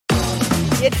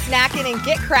Get snacking and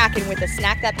get cracking with a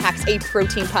snack that packs a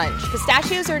protein punch.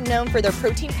 Pistachios are known for their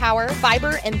protein power,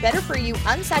 fiber, and better-for-you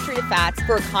unsaturated fats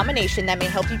for a combination that may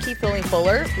help you keep feeling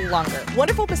fuller longer.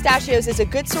 Wonderful Pistachios is a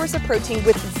good source of protein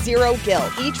with zero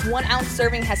guilt. Each 1-ounce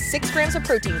serving has 6 grams of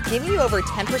protein, giving you over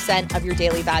 10% of your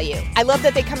daily value. I love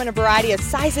that they come in a variety of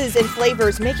sizes and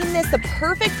flavors, making this the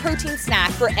perfect protein snack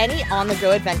for any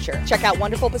on-the-go adventure. Check out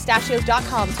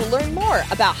wonderfulpistachios.com to learn more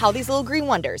about how these little green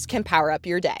wonders can power up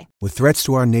your day. With threats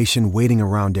to our nation waiting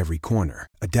around every corner,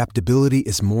 adaptability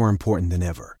is more important than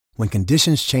ever. When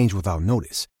conditions change without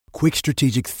notice, quick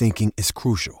strategic thinking is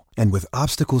crucial. And with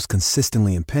obstacles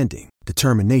consistently impending,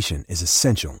 determination is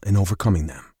essential in overcoming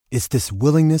them. It's this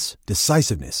willingness,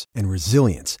 decisiveness, and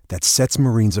resilience that sets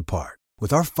Marines apart.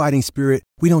 With our fighting spirit,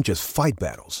 we don't just fight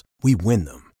battles, we win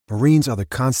them. Marines are the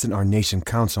constant our nation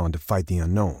counts on to fight the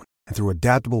unknown. And through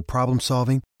adaptable problem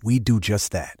solving, we do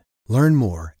just that. Learn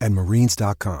more at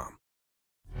marines.com.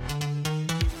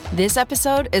 This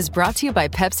episode is brought to you by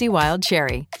Pepsi Wild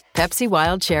Cherry. Pepsi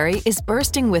Wild Cherry is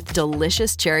bursting with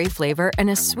delicious cherry flavor and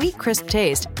a sweet, crisp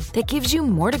taste that gives you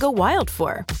more to go wild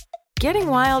for. Getting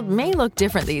wild may look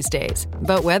different these days,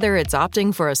 but whether it's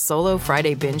opting for a solo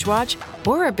Friday binge watch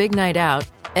or a big night out,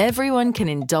 everyone can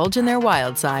indulge in their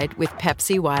wild side with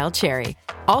Pepsi Wild Cherry.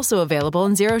 Also available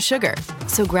in Zero Sugar.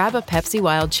 So grab a Pepsi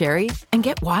Wild Cherry and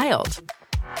get wild.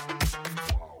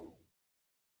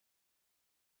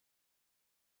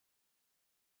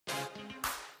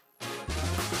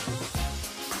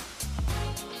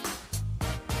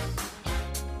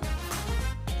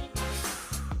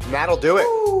 That'll do it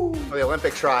for the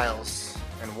Olympic trials.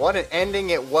 And what an ending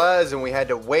it was, and we had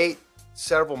to wait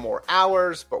several more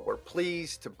hours, but we're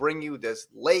pleased to bring you this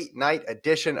late night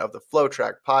edition of the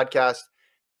FloTrack podcast.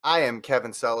 I am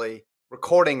Kevin Sully,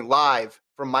 recording live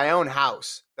from my own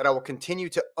house that I will continue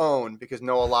to own because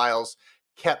Noah Lyles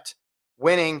kept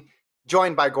winning,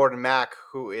 joined by Gordon Mack,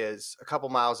 who is a couple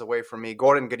miles away from me.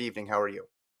 Gordon, good evening. How are you?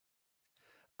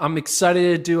 I'm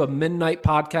excited to do a midnight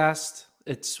podcast.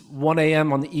 It's 1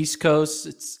 a.m. on the East Coast.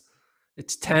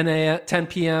 It's 10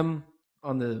 p.m.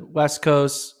 on the West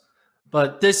Coast.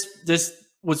 But this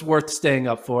was worth staying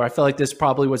up for. I felt like this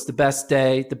probably was the best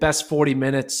day, the best 40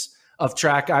 minutes of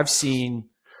track I've seen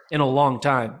in a long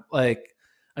time. Like,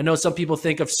 I know some people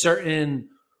think of certain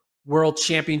world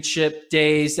championship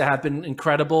days that have been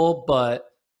incredible, but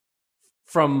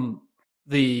from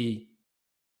the,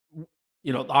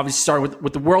 obviously starting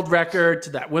with the world record to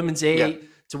that women's 8,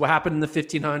 to what happened in the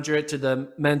 1500, to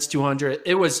the men's 200.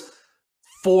 It was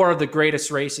 4 of the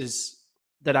greatest races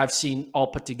that I've seen all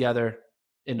put together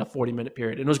in a 40-minute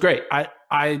period. And it was great.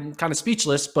 I'm kind of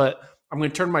speechless, but I'm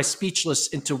going to turn my speechless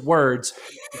into words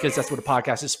because that's what a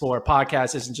podcast is for. A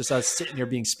podcast isn't just us sitting here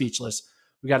being speechless.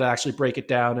 We got to actually break it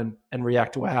down and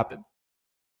react to what happened.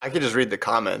 I could just read the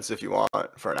comments if you want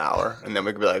for an hour, and then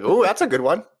we could be like, "Ooh, that's a good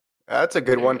one. That's a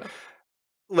good one."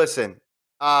 Listen,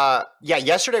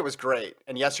 yesterday was great.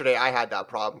 And yesterday I had that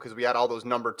problem because we had all those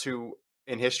number 2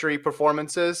 in history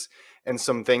performances and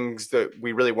some things that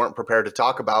we really weren't prepared to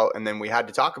talk about. And then we had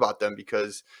to talk about them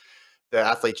because the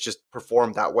athletes just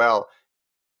performed that well.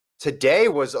 Today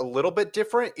was a little bit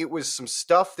different. It was some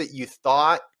stuff that you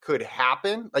thought could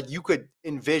happen. Like, you could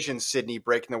envision Sydney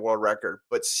breaking the world record,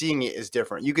 but seeing it is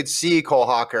different. You could see Cole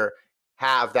Hawker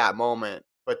have that moment,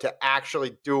 but to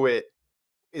actually do it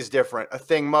is different. A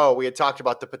thing Mo, we had talked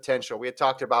about the potential. We had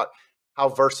talked about how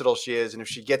versatile she is. And if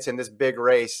she gets in this big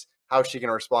race, how is she going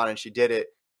to respond? And she did it.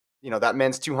 That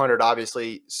men's 200,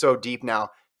 obviously so deep now.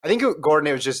 I think, Gordon,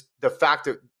 it was just the fact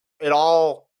that it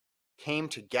all came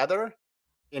together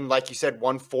in, like you said,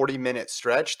 140-minute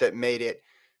stretch that made it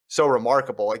so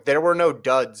remarkable. Like, there were no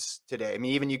duds today. I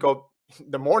mean, even you go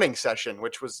the morning session,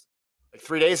 which was like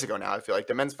 3 days ago now, I feel like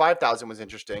the men's 5,000 was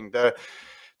interesting. The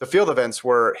field events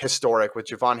were historic with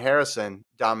Javon Harrison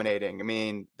dominating. I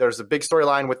mean, there's a big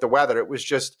storyline with the weather. It was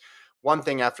just one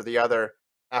thing after the other.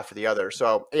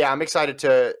 So, yeah, I'm excited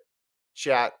to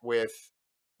chat with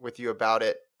you about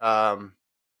it. You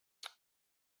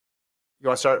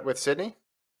want to start with Sydney?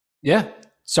 Yeah,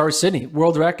 start with Sydney.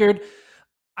 World record.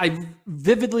 I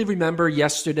vividly remember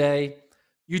yesterday,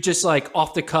 you just like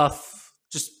off the cuff,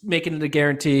 just making it a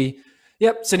guarantee.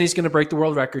 Yep, Sydney's going to break the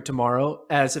world record tomorrow,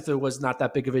 as if it was not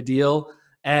that big of a deal.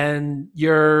 And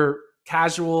you're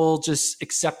casual, just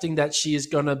accepting that she is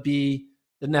going to be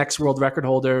the next world record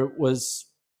holder was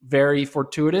very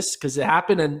fortuitous because it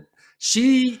happened. And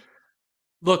she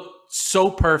looked so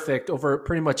perfect over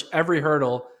pretty much every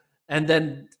hurdle. And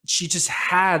then she just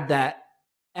had that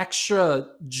extra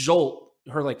jolt,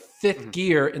 her like fifth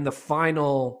gear in the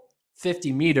final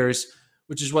 50 meters,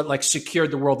 which is what like secured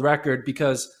the world record.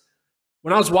 Because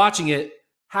when I was watching it,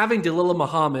 having Dalilah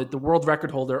Muhammad, the world record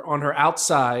holder, on her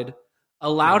outside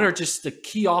allowed her just to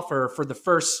key off her for the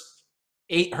first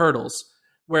 8 hurdles,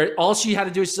 where all she had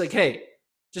to do is like, hey,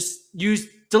 just use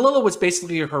Dalilah was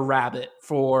basically her rabbit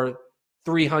for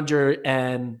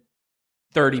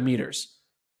 330 meters.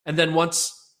 And then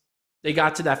once they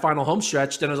got to that final home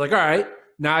stretch, then I was like, all right,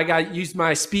 now I got to use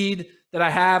my speed that I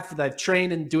have that I've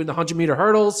trained in doing the 100-meter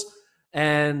hurdles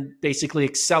and basically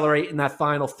accelerate in that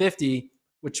final 50,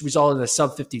 which resulted in a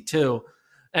sub 52.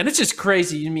 And it's just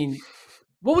crazy. I mean,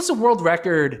 what was the world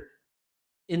record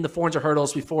in the 400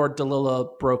 hurdles before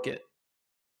Dalilah broke it?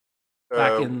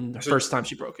 Back in the first time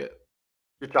she broke it.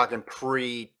 You're talking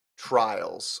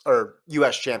pre-trials or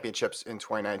U.S. championships in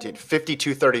 2019.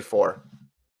 52:34.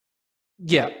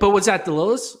 Yeah, but was that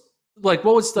Dalilah's? Like,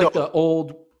 what was like the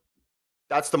old?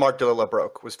 That's the mark Dalilah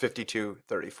broke, was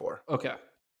 52:34. Okay.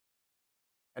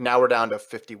 And now we're down to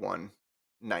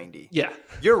 51:90. Yeah.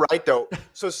 You're right, though.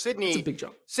 So Sydney, it's a big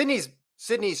jump.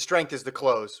 Sydney's strength is the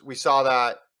close. We saw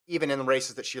that even in the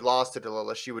races that she lost to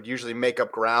Dalilah, she would usually make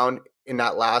up ground in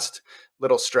that last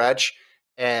little stretch.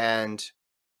 And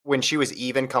when she was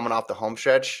even coming off the home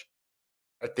stretch,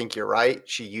 I think you're right.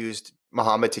 She used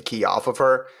Muhammad to key off of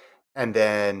her. And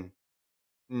then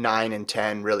 9 and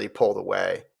 10 really pulled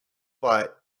away. But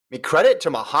I mean, credit to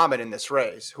Muhammad in this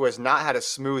race, who has not had a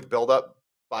smooth buildup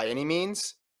by any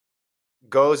means,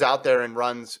 goes out there and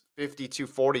runs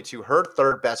 52:42, her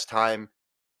third best time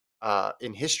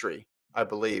in history, I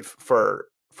believe, for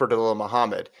Dalilah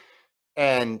Muhammad.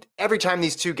 And every time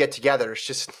these two get together, it's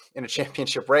just in a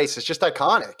championship race, it's just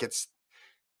iconic. It's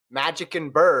Magic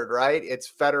and Bird, right?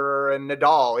 It's Federer and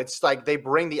Nadal. It's like they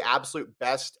bring the absolute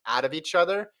best out of each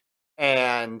other.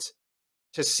 And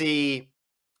to see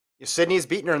Sydney's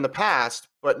beaten her in the past,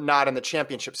 but not in the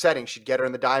championship setting. She'd get her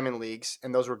in the Diamond Leagues,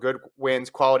 and those were good wins,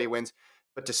 quality wins.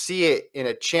 But to see it in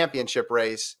a championship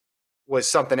race was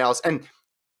something else. And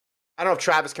I don't know if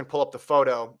Travis can pull up the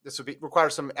photo. This would require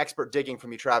some expert digging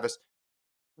from you, Travis.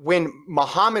 When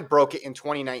Muhammad broke it in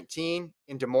 2019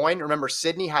 in Des Moines, remember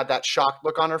Sydney had that shocked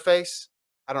look on her face?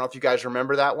 I don't know if you guys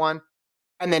remember that one.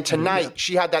 And then tonight,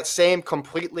 she had that same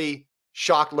completely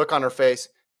shocked look on her face,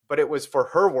 but it was for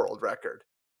her world record.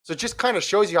 So it just kind of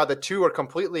shows you how the two are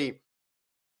completely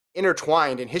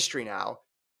intertwined in history now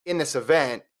in this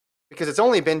event, because it's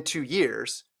only been 2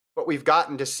 years, but we've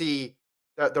gotten to see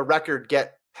the record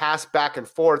get passed back and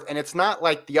forth. And it's not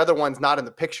like the other one's not in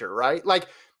the picture, right? Like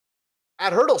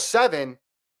at hurdle 7,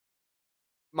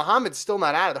 Muhammad's still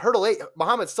not out of it. Hurdle 8,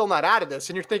 Muhammad's still not out of this.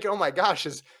 And you're thinking, oh my gosh,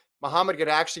 is Muhammad going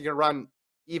to run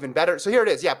even better? So here it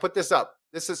is. Yeah, put this up.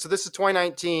 This is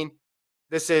 2019.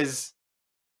 This is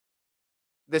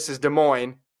Des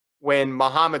Moines when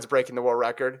Muhammad's breaking the world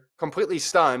record, completely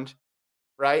stunned,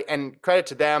 right? And credit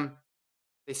to them.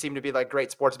 They seem to be like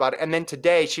great sports about it. And then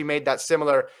today she made that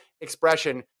similar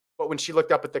expression, but when she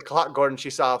looked up at the clock, Gordon,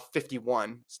 she saw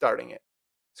 51 starting it.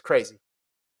 It's crazy.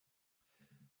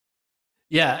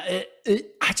 Yeah,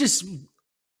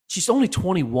 she's only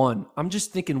 21. I'm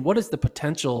just thinking, what is the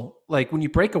potential? Like when you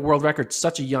break a world record at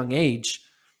such a young age,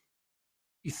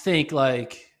 you think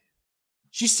like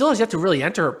she still has yet to really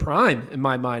enter her prime in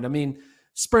my mind. I mean,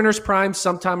 sprinter's prime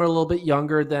sometime are a little bit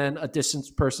younger than a distance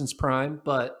person's prime,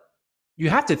 but you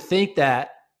have to think that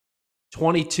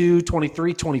 22,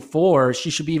 23, 24, she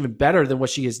should be even better than what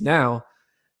she is now.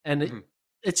 And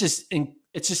it's just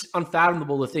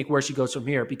unfathomable to think where she goes from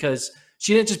here, because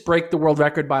she didn't just break the world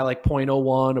record by like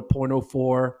 0.01 or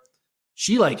 0.04.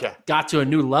 She got to a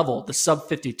new level, the sub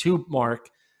 52 mark,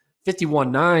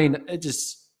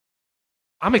 51.9.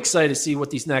 I'm excited to see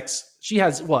what these she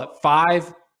has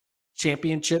 5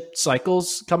 championship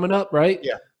cycles coming up, right?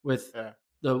 Yeah. With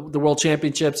the world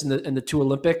championships and the 2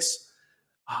 Olympics.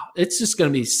 It's just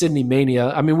going to be Sydney mania.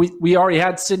 I mean, we already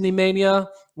had Sydney mania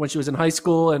when she was in high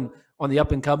school and on the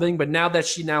up and coming, but now that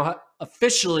she now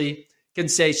officially can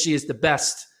say she is the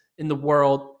best in the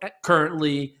world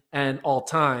currently and all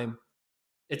time,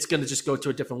 it's going to just go to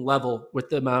a different level with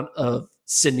the amount of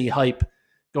Sydney hype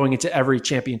going into every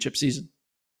championship season.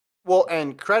 Well,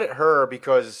 and credit her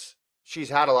because she's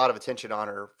had a lot of attention on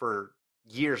her for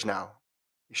years now.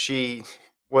 She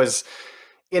was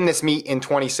in this meet in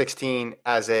 2016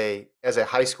 as a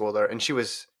high schooler, and she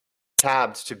was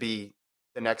tabbed to be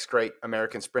the next great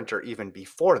American sprinter even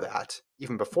before that,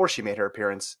 even before she made her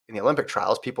appearance in the Olympic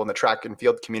trials. People in the track and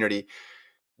field community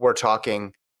were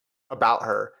talking about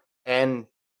her, and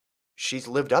she's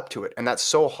lived up to it. And that's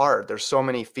so hard. There's so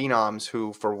many phenoms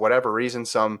who, for whatever reason,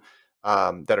 some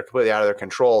that are completely out of their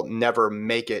control, never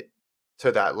make it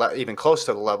to that even close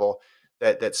to the level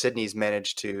that Sydney's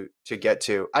managed to get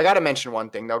to. I got to mention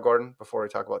one thing though, Gordon, before we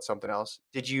talk about something else.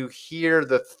 Did you hear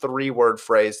the 3-word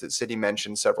phrase that Sydney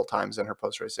mentioned several times in her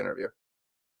post-race interview?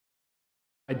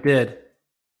 I did.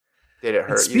 Did it And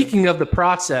hurt you? speaking of the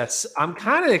process, I'm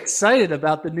kind of excited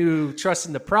about the new trust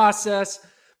in the process,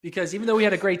 because even though we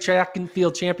had a great track and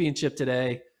field championship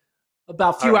today,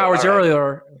 about a few hours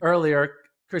earlier,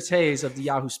 Chris Hayes of the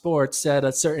Yahoo Sports said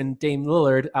a certain Dame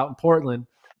Lillard out in Portland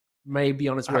may be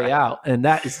on his way out, and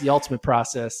that is the ultimate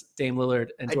process, Dame Lillard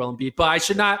and Joel Embiid. But I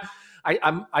should not. I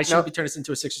shouldn't be turning this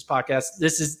into a Sixers podcast.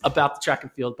 This is about the track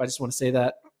and field, but I just want to say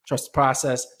that trust the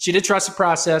process. She did trust the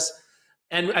process,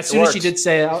 and as soon as she did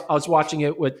say it, I was watching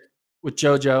it with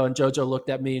JoJo, and JoJo looked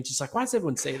at me and she's like, "Why does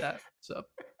everyone say that?" So,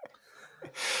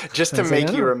 just to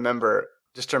make you remember,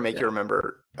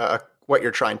 what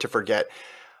you're trying to forget.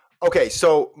 Okay,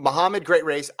 so Muhammad, great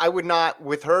race. I would not,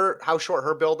 with her, how short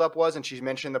her buildup was, and she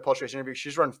mentioned in the post-race interview,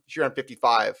 she ran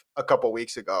 55 a couple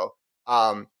weeks ago.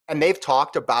 And they've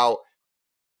talked about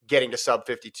getting to sub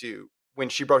 52. When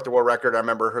she broke the world record, I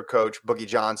remember her coach, Boogie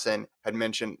Johnson, had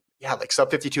mentioned, yeah, like sub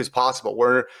 52 is possible.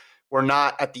 We're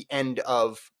not at the end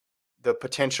of the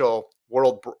potential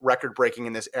world record breaking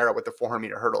in this era with the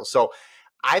 400-meter hurdles. So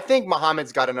I think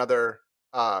Muhammad's got another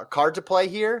card to play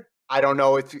here. I don't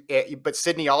know but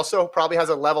Sydney also probably has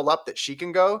a level up that she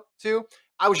can go to.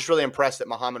 I was just really impressed that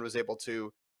Muhammad was able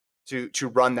to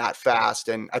run that fast.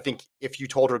 And I think if you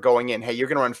told her going in, hey, you're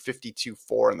going to run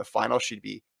 52.4 in the final, she'd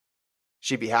be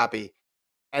happy.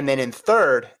 And then in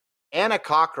third, Anna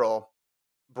Cockrell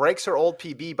breaks her old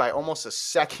PB by almost a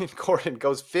second. Gordon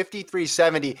goes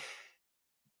 53.70.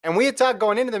 And we had talked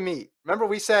going into the meet. Remember,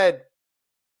 we said,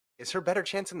 is her better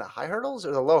chance in the high hurdles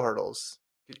or the low hurdles?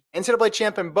 NCAA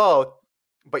champ in both,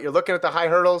 but you're looking at the high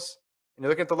hurdles and you're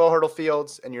looking at the low hurdle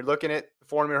fields and you're looking at the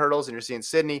 400-meter hurdles and you're seeing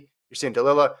Sydney, you're seeing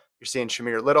Delilah, you're seeing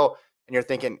Shamir Little, and you're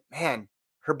thinking, man,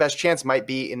 her best chance might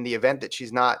be in the event that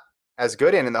she's not as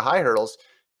good in the high hurdles.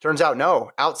 Turns out,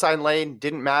 no, outside lane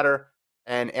didn't matter,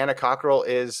 and Anna Cockrell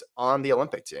is on the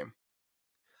Olympic team.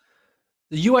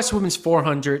 The U.S. women's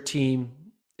 400 team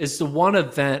is the one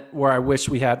event where I wish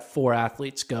we had 4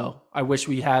 athletes go. I wish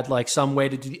we had like some way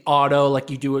to do the auto like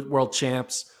you do at World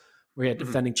Champs, where you had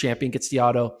defending champion gets the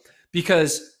auto.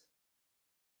 Because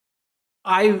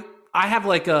I have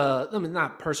like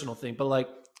not personal thing, but like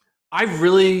I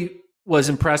really was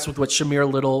impressed with what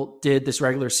Shamir Little did this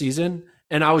regular season.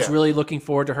 And I was really looking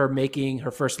forward to her making her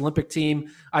first Olympic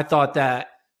team. I thought that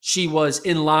she was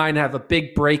in line to have a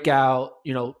big breakout,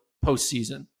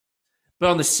 postseason. But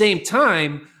on the same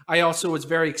time, I also was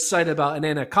very excited about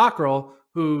Anna Cockrell,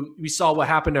 who we saw what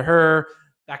happened to her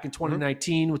back in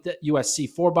 2019 with the USC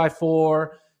 4x4,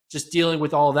 just dealing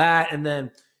with all that, and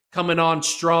then coming on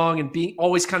strong and being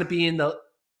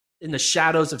in the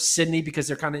shadows of Sydney because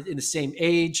they're kind of in the same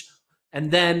age. And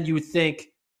then you would think,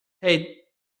 hey,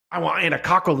 I want Anna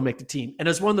Cockrell to make the team. And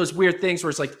it's one of those weird things where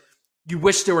it's like you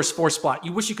wish there was 4 spots.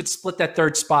 You wish you could split that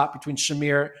third spot between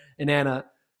Shamir and Anna.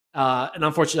 And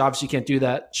unfortunately, obviously, you can't do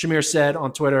that. Shamir said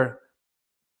on Twitter,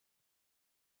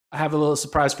 I have a little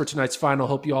surprise for tonight's final.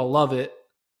 Hope you all love it.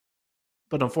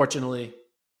 But unfortunately,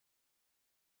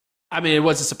 it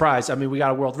was a surprise. We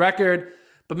got a world record.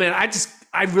 But man,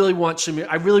 I really want Shamir.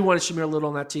 I really wanted Shamir Little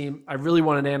on that team. I really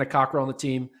wanted Anna Cockrell on the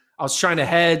team. I was trying to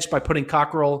hedge by putting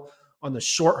Cockrell on the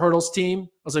short hurdles team.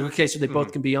 I was like, okay, so they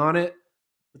both can be on it.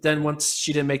 But then once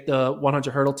she didn't make the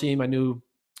 100 hurdle team, I knew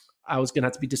I was going to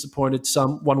have to be disappointed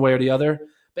one way or the other.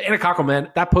 But Anna Cockrell,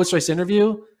 man, that post-race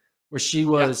interview where she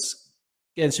was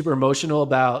getting super emotional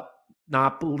about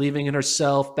not believing in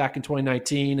herself back in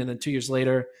 2019, and then 2 years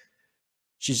later,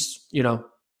 she's,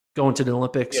 going to the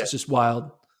Olympics. It's just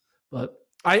wild. But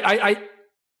I'm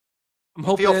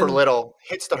hoping. Feel for Little.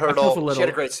 Hits the hurdle. She had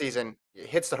a great season.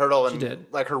 Hits the hurdle, and she did.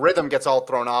 Like her rhythm gets all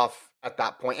thrown off at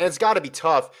that point. And it's got to be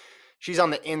tough. She's on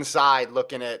the inside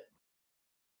looking at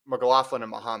McLaughlin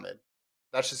and Muhammad.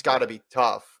 That's just got to be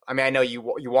tough. I know you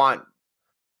want,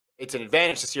 it's an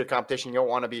advantage to see your competition. You don't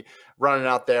want to be running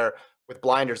out there with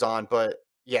blinders on, but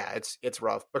yeah, it's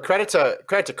rough. But credit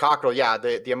to Cockrell. Yeah,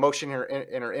 the emotion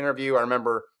in her interview. I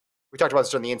remember we talked about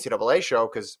this on the NCAA show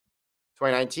because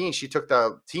 2019 she took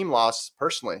the team loss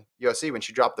personally, USC, when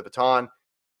she dropped the baton.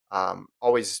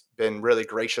 Always been really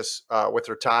gracious with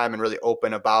her time and really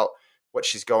open about what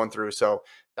she's going through. So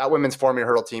that women's 400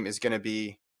 hurdle team is going to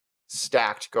be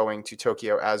stacked going to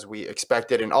Tokyo as we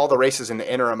expected, and all the races in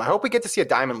the interim. I hope we get to see a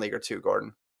Diamond League or two,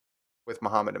 Gordon, with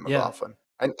Muhammad and McLaughlin.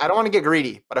 I don't want to get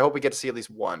greedy, but I hope we get to see at least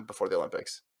one before the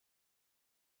Olympics.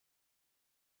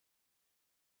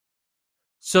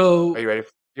 So are you ready?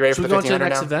 You ready for we the go on to the 1500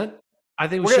 next now? event? I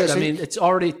think we should. It's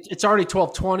already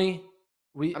 12:20.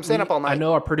 I'm staying up all night. I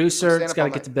know our producer has got to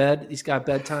get to bed. He's got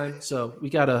bedtime, so we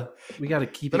gotta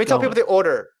keep. Let me tell people the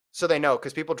order so they know,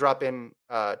 because people drop in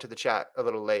to the chat a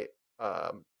little late.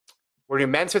 We're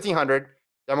doing men's 1500,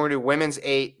 then we're gonna do women's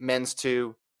 8, men's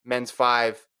 2, men's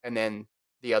 5, and then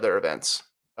the other events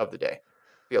of the day,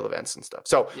 field events and stuff.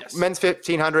 So men's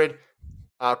 1500,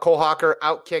 Cole Hawker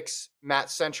outkicks Matt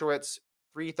Centrowitz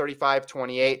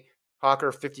 3:35.28.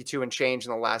 Hawker 52 and change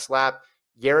in the last lap.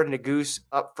 Jared Naguse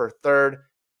up for third.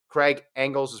 Craig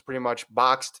Engels is pretty much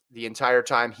boxed the entire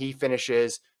time. He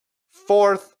finishes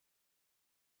fourth.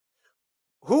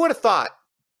 Who would have thought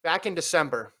back in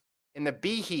December, in the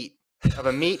B heat of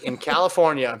a meet in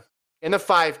California in the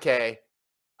 5K,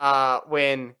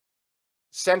 when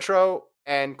Centro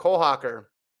and Cole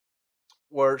Hawker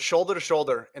were shoulder to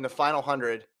shoulder in the final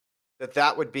 100,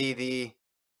 that would be the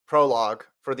prologue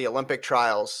for the Olympic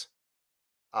trials.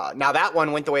 Now that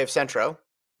one went the way of Centro,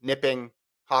 nipping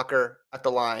Hawker at the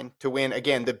line to win,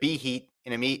 again, the B heat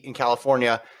in a meet in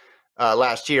California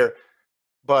last year.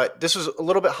 But this was a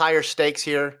little bit higher stakes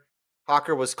here.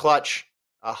 Hawker was clutch,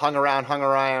 hung around,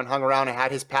 and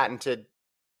had his patented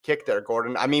kick there,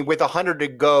 Gordon. I mean, with 100 to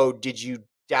go, did you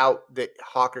doubt that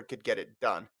Hawker could get it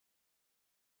done?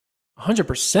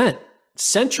 100%.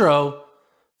 Centro,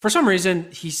 for some reason,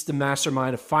 he's the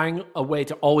mastermind of finding a way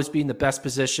to always be in the best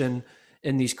position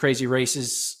in these crazy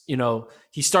races. You know,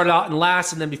 he started out in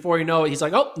last, and then before you know it, he's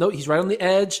like, oh, no, he's right on the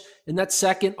edge in that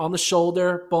second on the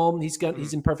shoulder. Boom, he's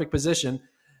in perfect position.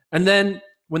 And then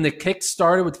when the kick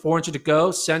started with 400 to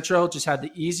go, Centro just had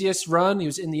the easiest run. He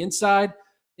was in the inside,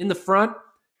 in the front,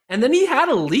 and then he had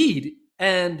a lead.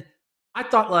 And I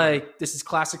thought, like, this is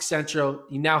classic Centro.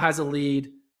 He now has a lead,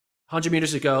 100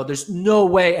 meters to go. There's no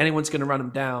way anyone's going to run him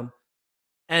down.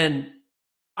 And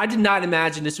I did not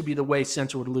imagine this would be the way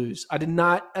Centro would lose. I did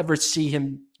not ever see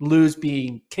him lose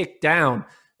being kicked down.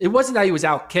 It wasn't that he was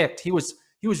out-kicked. He was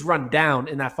run down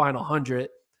in that final 100.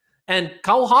 And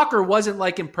Cole Hawker wasn't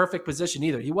like in perfect position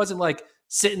either. He wasn't like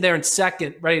sitting there in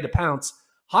second, ready to pounce.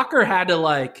 Hawker had to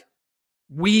like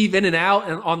weave in and out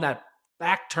and on that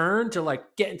back turn to like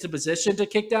get into position to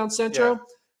kick down Centro. Yeah.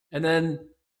 And then,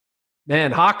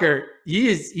 man, Hawker,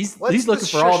 he's looking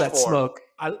for all that smoke.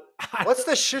 What's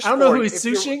the shush? I don't know who he's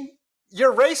sushing.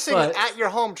 You're racing at your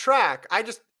home track.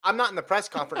 I'm not in the press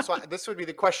conference, so this would be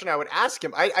the question I would ask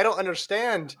him. I don't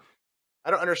understand. I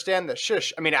don't understand the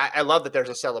shush. I mean, I love that there's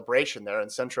a celebration there,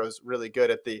 and Centro's really good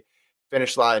at the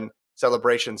finish line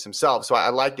celebrations himself. So I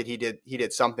like that he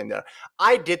did something there.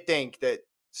 I did think that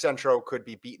Centro could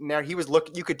be beaten there. He was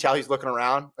you could tell he's looking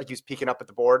around, like he was peeking up at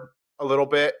the board a little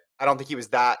bit. I don't think he was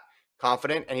that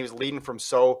confident, and he was leading from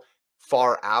so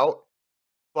far out.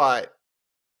 But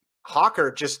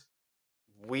Hawker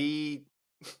we've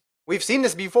seen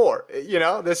this before. You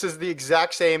know, this is the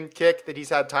exact same kick that he's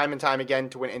had time and time again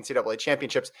to win NCAA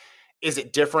championships. Is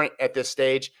it different at this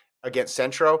stage against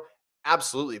Centro?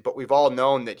 Absolutely. But we've all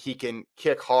known that he can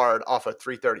kick hard off a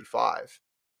 335,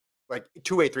 like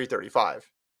 2A 335,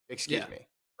 excuse me.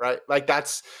 Right. Like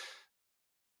that's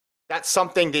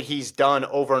something that he's done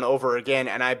over and over again.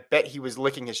 And I bet he was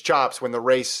licking his chops when the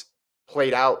race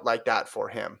played out like that for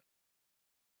him.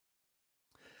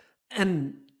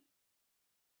 And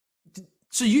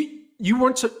so you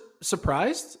weren't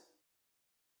surprised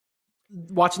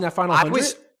watching that final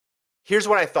 100? Here's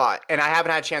what I thought, and I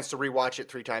haven't had a chance to rewatch it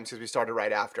 3 times because we started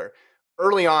right after.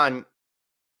 Early on,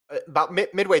 about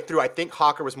midway through, I think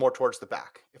Hawker was more towards the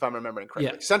back, if I'm remembering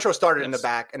correctly. Yeah. Centro started in the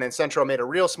back, and then Centro made a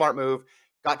real smart move,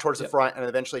 got towards the front, and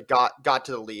eventually got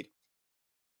to the lead.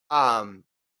 Well,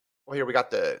 here we got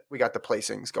the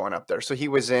placings going up there. So he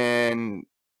was in,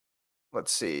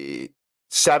 let's see,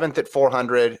 7th at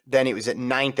 400. Then he was at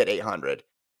 9th at 800.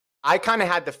 I kind of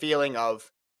had the feeling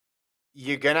of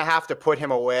you're going to have to put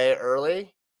him away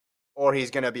early or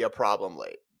he's going to be a problem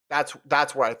late. That's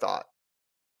where I thought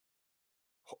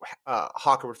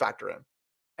Hawker would factor in. And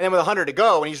then with 100 to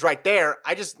go and he's right there,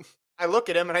 I look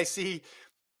at him and I see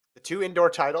the 2 indoor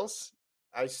titles.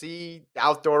 I see the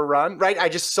outdoor run, right? I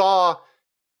just saw,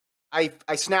 I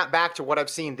snap back to what I've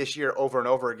seen this year over and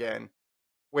over again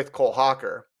with Cole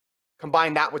Hawker.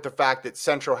 Combine that with the fact that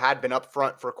Centro had been up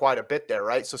front for quite a bit there,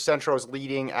 right? So Centro's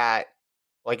leading at,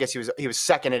 well, I guess he was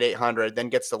second at 800, then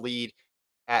gets the lead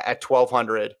at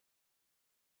 1200.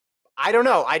 I don't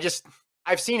know.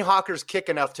 I've seen Hawker's kick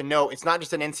enough to know it's not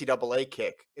just an NCAA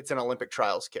kick; it's an Olympic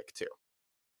trials kick too.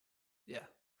 Yeah,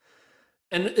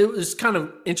 and it was kind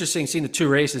of interesting seeing the 2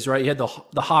 races, right? You had the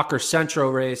Hawker Centro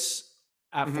race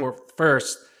at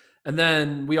first, and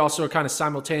then we also are kind of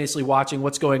simultaneously watching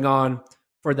what's going on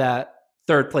for that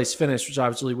 3rd place finish, which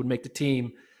obviously would make the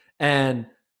team. And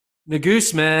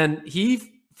Naguse, man,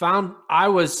 he I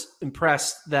was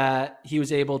impressed that he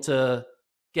was able to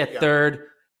get third.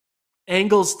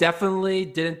 Engels definitely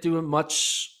didn't do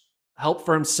much help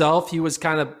for himself. He was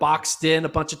kind of boxed in a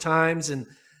bunch of times, and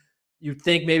you'd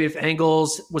think maybe if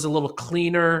Engels was a little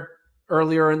cleaner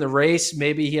earlier in the race,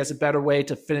 maybe he has a better way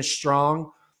to finish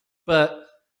strong. But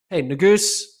hey,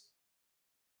 Nagus,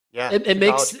 it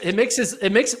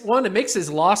makes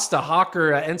his loss to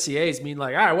Hawker at NCAs mean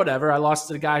like, all right, whatever. I lost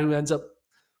to the guy who ends up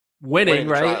winning,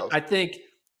 right? Trials. I think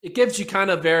it gives you kind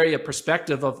of a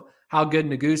perspective of how good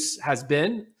Nagus has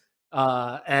been.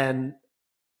 And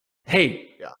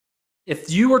hey, if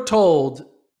you were told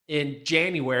in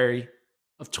January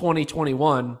of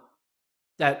 2021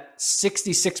 that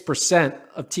 66%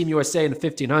 of Team USA in the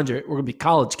 1500 were going to be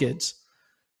college kids,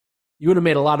 you would have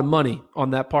made a lot of money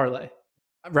on that parlay,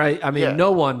 right? I mean,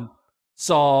 no one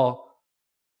saw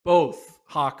both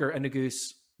Hawker and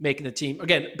Nagus making the team.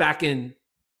 Again, back in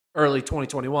early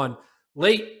 2021,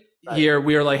 late here,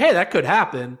 we were like, hey, that could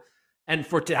happen. And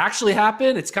for it to actually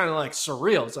happen, it's kind of like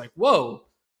surreal. It's like, whoa,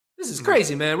 this is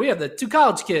crazy, man. We have the two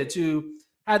college kids who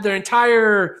had their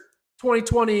entire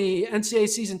 2020 NCAA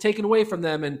season taken away from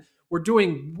them. And we're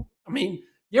doing, I mean,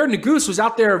 Jared Nagus was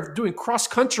out there doing cross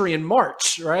country in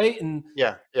March, right? And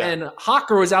and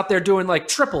Hawker was out there doing like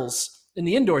triples in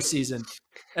the indoor season.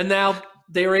 And now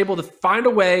they were able to find a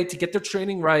way to get their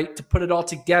training right, to put it all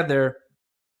together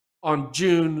on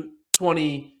June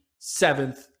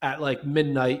 27th at like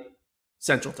midnight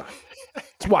Central Time.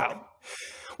 It's wild.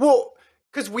 Well,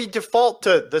 because we default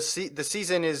to the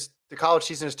college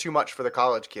season is too much for the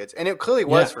college kids. And it clearly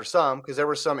was for some, because there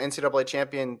were some NCAA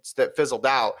champions that fizzled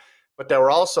out. But there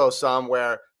were also some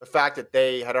where the fact that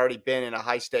they had already been in a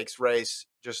high-stakes race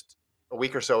just a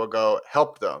week or so ago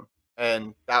helped them.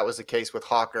 And that was the case with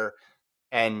Hawker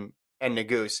and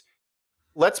Nagus.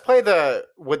 Let's play the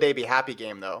would they be happy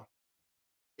game, though.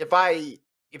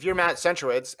 If you're Matt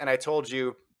Centrowitz and I told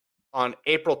you on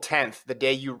April 10th, the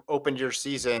day you opened your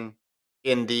season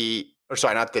not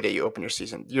the day you opened your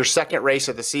season, your second race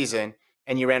of the season,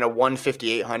 and you ran a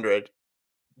 1:5800,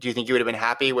 do you think you would have been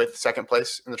happy with second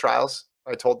place in the trials?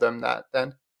 I told them that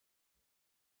then.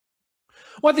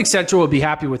 Well, I think Central would be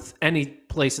happy with any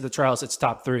place in the trials that's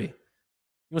top three. He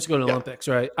wants to go to the Olympics,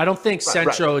 right? I don't think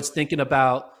Central is thinking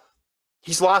about.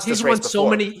 He's lost. He's won so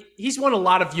many. He's won a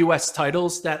lot of U.S.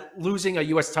 titles that losing a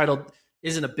U.S. title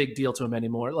isn't a big deal to him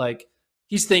anymore. Like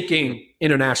he's thinking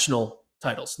international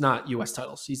titles, not U.S.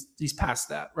 titles. He's past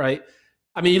that, right?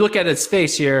 I mean, you look at his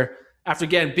face here after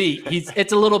getting beat.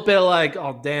 It's a little bit like,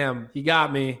 oh damn, he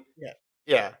got me.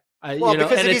 Yeah.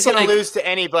 Because if he's going to lose to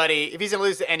anybody,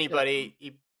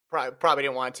 he probably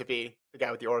didn't want it to be the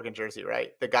guy with the Oregon jersey,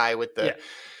 right? The guy with the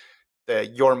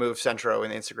Your Move Centro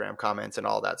in the Instagram comments and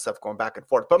all that stuff going back and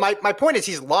forth. But my point is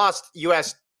he's lost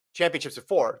U.S. championships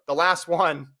before. The last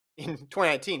one in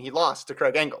 2019, he lost to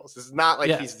Craig Engels. It's not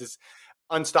like he's this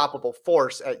unstoppable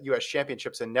force at U.S.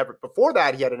 championships, and never before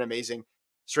that he had an amazing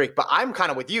streak. But I'm kind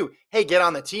of with you. Hey, get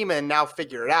on the team and now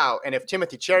figure it out. And if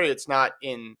Timothy Chariot's not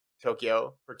in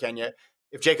Tokyo for Kenya,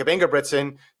 if Jacob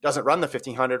Ingebrigtsen doesn't run the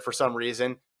 1500 for some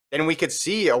reason, then we could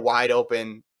see a wide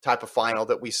open type of final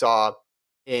that we saw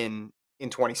in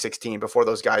 2016 before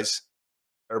those guys,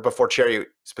 or before Chariot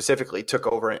specifically took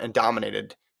over and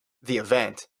dominated the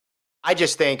event. I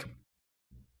just think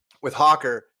with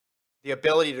Hawker, the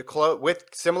ability to close with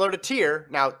similar to Tier.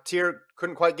 Now Tier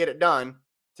couldn't quite get it done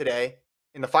today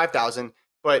in the 5,000,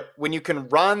 but when you can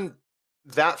run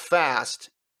that fast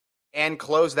and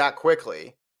close that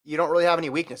quickly, you don't really have any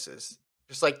weaknesses.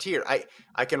 Just like Tier,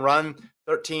 I can run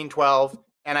 13-12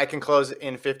 and I can close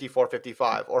in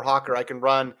 54-55. Or Hawker, I can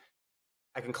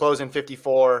close in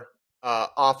 54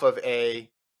 off of a,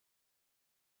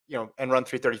 and run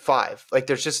 3:35. Like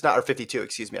there's just not, or 52,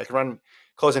 excuse me. I can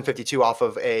close in 52 off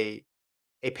of a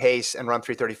pace and run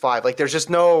 3:35. Like there's just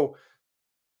no.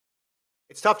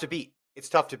 It's tough to beat.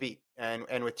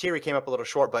 And with Tier, he came up a little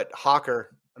short, but Hawker,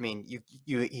 I mean,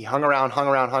 he hung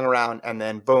around, and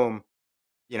then boom,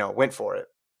 went for it,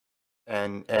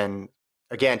 and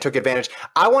again took advantage.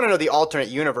 I want to know the alternate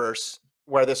universe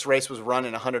where this race was run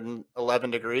in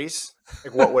 111 degrees.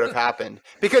 Like what would have happened?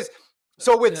 Because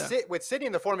with Sydney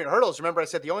in the 4-meter hurdles, remember I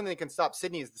said the only thing that can stop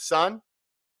Sydney is the sun,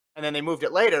 and then they moved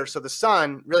it later, so the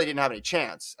sun really didn't have any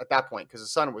chance at that point because the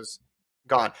sun was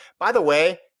gone. By the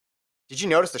way, did you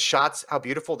notice the shots, how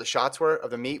beautiful the shots were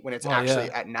of the meet when it's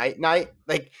at night?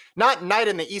 Like not night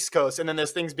in the East Coast and then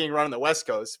there's things being run on the West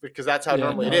Coast, because that's how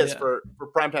normally it is for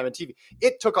primetime and TV.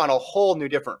 It took on a whole new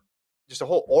just a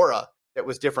whole aura that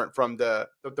was different from the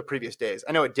previous days.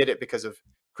 I know it did it because of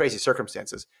crazy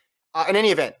circumstances. In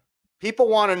any event, people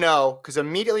want to know, because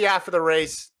immediately after the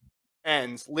race,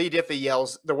 ends, Lee Diffie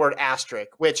yells the word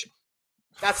asterisk, which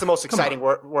that's the most exciting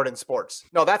word in sports.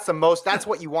 No, that's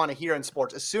what you want to hear in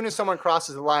sports. As soon as someone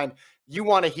crosses the line, you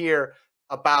want to hear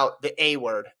about the A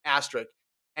word, asterisk.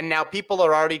 And now people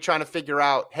are already trying to figure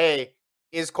out, hey,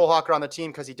 is Cole Hawker on the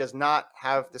team because he does not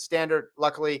have the standard?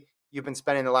 Luckily, you've been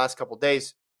spending the last couple of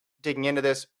days digging into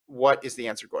this. What is the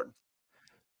answer, Gordon?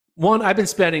 One, I've been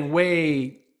spending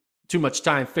way too much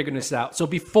time figuring this out. So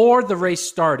before the race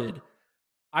started,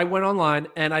 I went online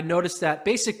and I noticed that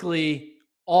basically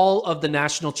all of the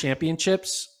national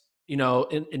championships,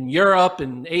 in Europe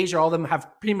and Asia, all of them have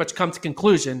pretty much come to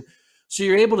conclusion. So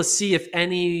you're able to see if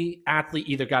any athlete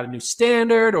either got a new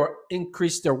standard or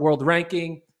increased their world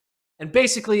ranking. And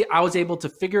basically, I was able to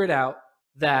figure it out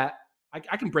that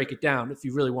I can break it down if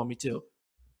you really want me to.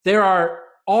 There are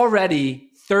already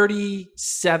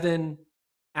 37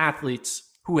 athletes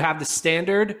who have the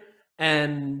standard,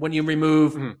 and when you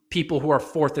remove people who are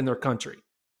fourth in their country.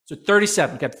 So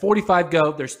 37, got 45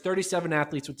 go. There's 37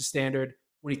 athletes with the standard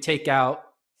when you take out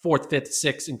fourth, fifth,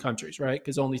 sixth in countries, right?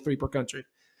 Because only 3 per country.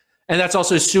 And that's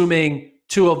also assuming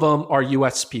 2 of them are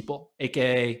U.S. people,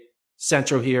 a.k.a.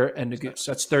 Centro here and Nagus.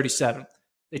 That's 37.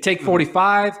 They take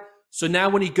 45. So now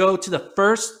when you go to the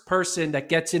first person that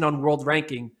gets in on world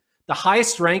ranking, the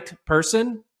highest ranked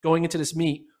person going into this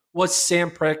meet was Sam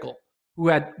Prekel, who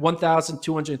had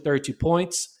 1,232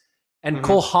 points. And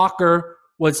Cole Hawker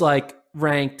was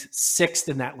ranked 6th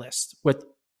in that list with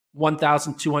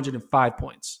 1,205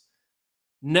 points.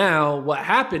 Now, what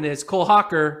happened is Cole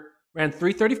Hawker ran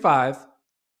 335,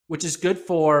 which is good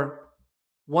for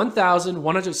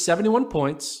 1,171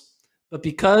 points. But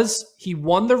because he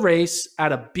won the race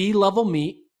at a B-level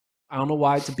meet, I don't know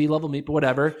why it's a B-level meet, but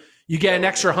whatever, you get an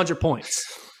extra 100 points.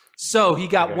 So he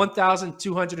got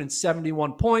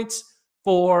 1,271 points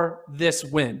for this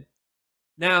win.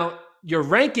 Now, your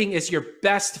ranking is your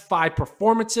best 5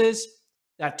 performances.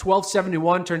 That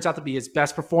 1271 turns out to be his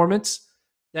best performance.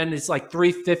 Then it's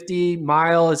 350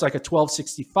 mile is a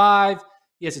 1265.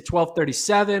 He has a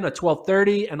 1237, a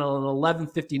 1230, and an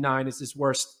 1159 is his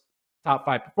worst top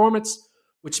 5 performance,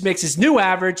 which makes his new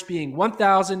average being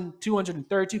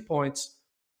 1,232 points,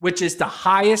 which is the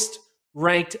highest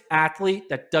ranked athlete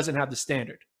that doesn't have the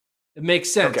standard. It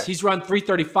makes sense. Okay. He's run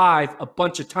 335 a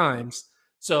bunch of times.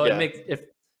 So it makes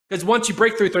because once you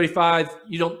break 335,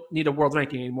 you don't need a world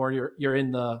ranking anymore. You're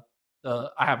in the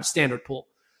I have a standard pool.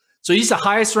 So he's the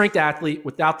highest ranked athlete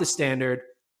without the standard.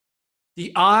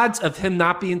 The odds of him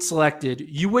not being selected,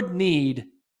 you would need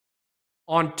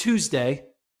on Tuesday,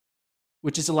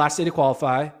 which is the last day to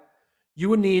qualify, you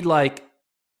would need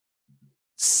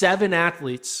 7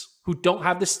 athletes who don't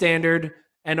have the standard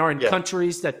and are in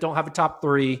countries that don't have a top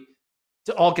 3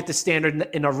 to all get the standard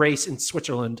in a race in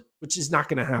Switzerland, which is not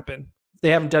going to happen. If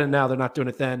they haven't done it now, they're not doing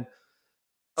it then.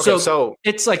 Okay, so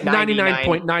it's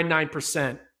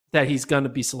 99.99% that he's going to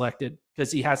be selected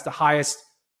because he has the highest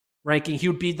ranking. He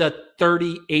would be the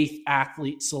 38th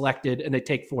athlete selected, and they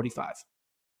take 45.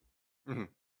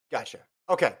 Gotcha.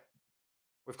 Okay.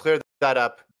 We've cleared that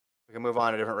up. We can move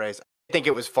on to a different race. I think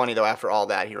it was funny, though, after all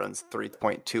that, he runs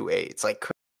 3.28. It's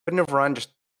couldn't have run just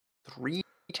 3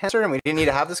 tenths, and we didn't need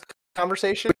to have this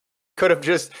conversation. We could have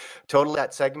just totaled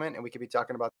that segment, and we could be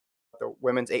talking about the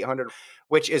women's 800,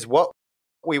 which is what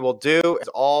we will do. It's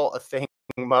all a thing,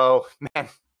 Mo. Man,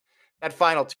 that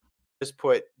final two just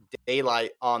put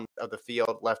daylight on of the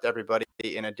field, left everybody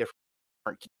in a different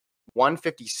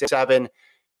 157,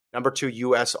 number 2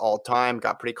 U.S. all time,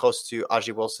 got pretty close to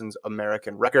Aji Wilson's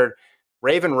American record.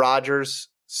 Raven Rogers,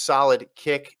 solid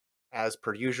kick as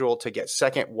per usual to get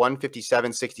second,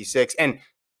 157.66. And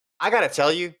I got to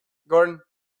tell you, Gordon,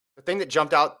 the thing that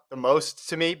jumped out the most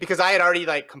to me, because I had already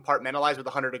compartmentalized with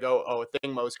 100 to go, a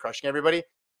thing Mo's crushing everybody.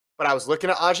 But I was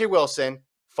looking at Aji Wilson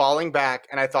falling back,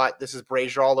 and I thought, this is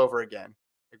Brazier all over again,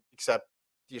 except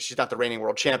she's not the reigning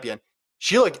world champion.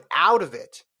 She looked out of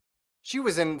it. She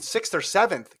was in 6th or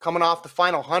 7th coming off the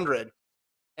final 100,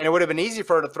 and it would have been easy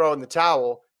for her to throw in the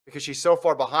towel because she's so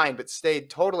far behind, but stayed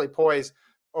totally poised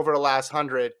over the last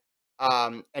 100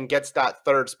 and gets that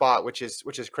 3rd spot, which is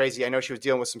crazy. I know she was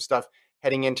dealing with some stuff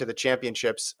heading into the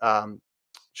championships.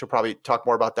 She'll probably talk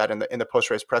more about that in the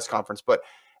post-race press conference, but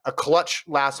a clutch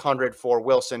last 100 for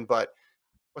Wilson. But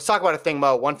let's talk about a thing,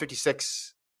 Mo.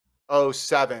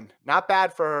 156.07. Not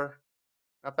bad for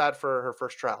her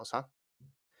first trials, huh?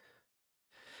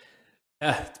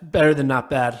 It's better than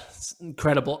not bad. It's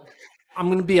incredible. I'm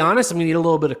going to be honest. I'm going to need a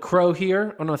little bit of crow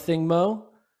here on a thing, Mo.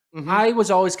 I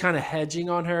was always kind of hedging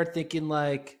on her, thinking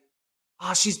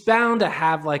she's bound to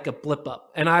have a blip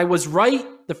up. And I was right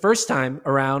the first time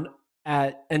around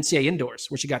at NCAA Indoors,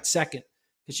 where she got second,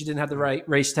 because she didn't have the right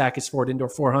race tactics for it indoor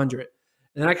 400.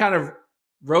 And then I kind of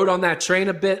rode on that train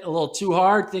a little too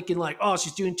hard, thinking like, oh,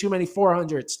 she's doing too many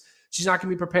 400s. She's not going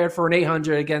to be prepared for an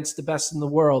 800 against the best in the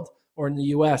world or in the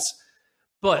U.S.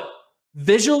 But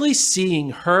visually seeing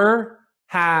her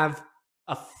have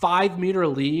a 5-meter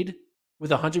lead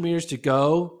with 100 meters to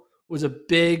go was a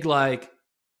big, I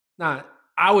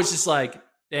was just like,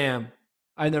 damn,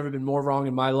 I've never been more wrong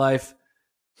in my life.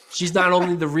 She's not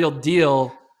only the real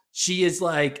deal, she is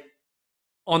like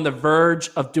on the verge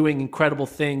of doing incredible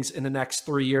things in the next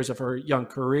 3 years of her young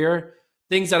career,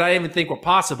 things that I didn't even think were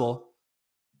possible,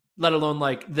 let alone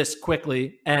like this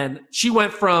quickly. And she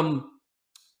went from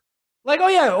like, oh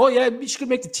yeah, she could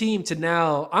make the team to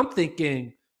now I'm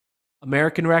thinking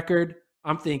American record.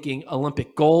 I'm thinking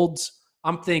Olympic golds.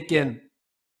 I'm thinking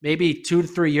maybe 2 to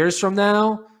 3 years from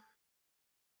now,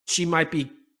 she might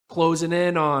be closing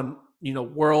in on,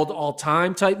 world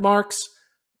all-time type marks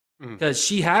because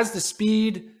she has the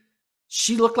speed.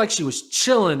 She looked like she was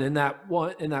chilling in that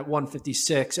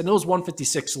 156, and it was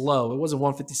 156 low. It wasn't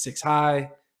 156 high.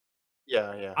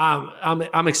 Yeah.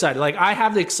 I'm excited. Like I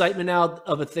have the excitement now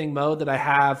of a thing, Mo, that I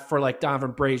have for like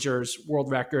Donovan Brazier's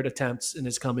world record attempts in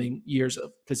his coming years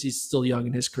because he's still young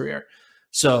in his career.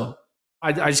 So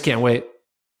I just can't wait.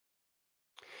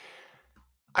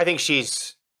 I think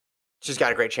she's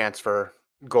got a great chance for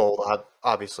gold.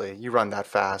 Obviously, you run that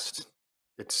fast,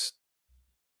 it's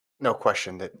no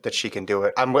question that she can do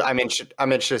it. I'm interested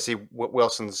to see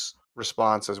Wilson's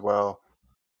response as well.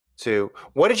 Too.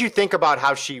 What did you think about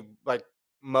how she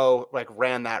Mo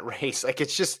ran that race? Like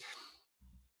it's just,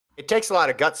 it takes a lot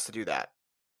of guts to do that,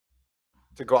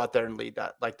 to go out there and lead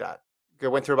that like that. It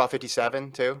went through about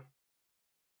 57 too.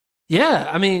 Yeah,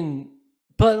 I mean,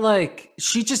 but like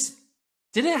she just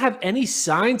didn't have any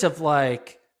signs of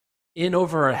like in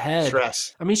over her head.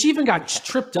 Stress. I mean, she even got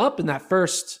tripped up in that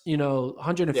first,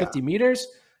 150 meters,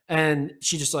 and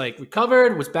she just like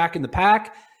recovered, was back in the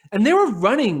pack, and they were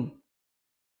running.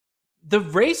 The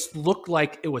race looked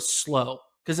like it was slow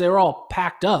because they were all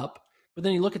packed up. But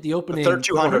then you look at the opening. The third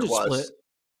 200 was. Split.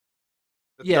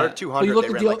 The third 200, they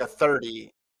ran like a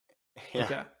 30. Yeah.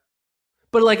 Okay.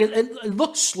 But like it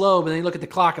looked slow, but then you look at the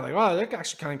clock and like, oh, they're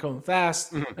actually kind of going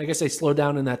fast. Mm-hmm. I guess they slowed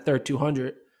down in that third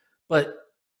 200. But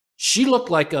she looked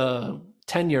like a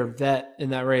 10-year vet in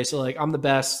that race. So like, I'm the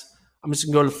best. I'm just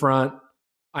going to go to the front.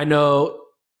 I know.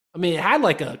 I mean, it had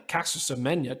like a Caster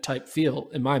Semenya type feel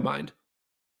in my mind.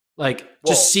 Like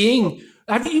just seeing,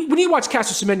 when you watch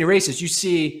Caster Semenya races, you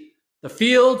see the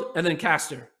field and then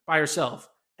Caster by herself.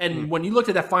 And when you looked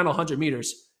at that final 100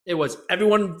 meters, it was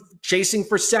everyone chasing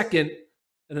for second,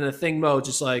 and then the thing Mo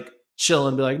just like chill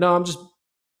and be like, no, I'm just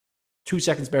 2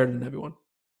 seconds better than everyone.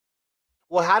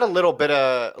 Well, had a little bit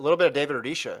of David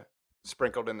Rudisha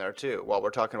sprinkled in there too, while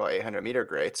we're talking about 800 meter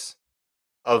greats,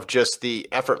 of just the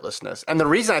effortlessness. And the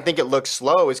reason I think it looks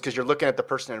slow is because you're looking at the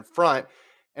person in front,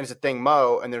 and it's a thing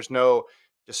Mo, and there's no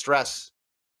distress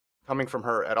coming from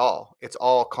her at all. It's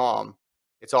all calm.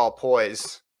 It's all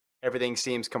poise. Everything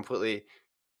seems completely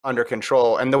under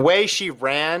control. And the way she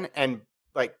ran and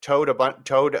like towed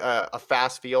a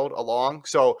fast field along.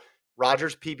 So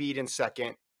Rogers PB'd in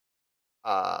second.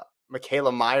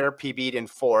 Michaela Meyer PB'd in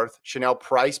fourth. Chanel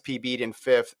Price PB'd in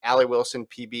fifth. Allie Wilson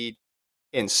PB'd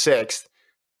in sixth.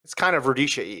 It's kind of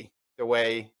Rudisha-y, the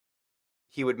way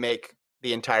he would make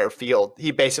the entire field.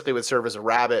 He basically would serve as a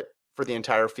rabbit for the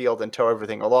entire field and tow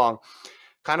everything along.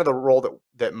 Kind of the role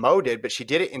that Mo did, but she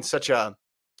did it in such a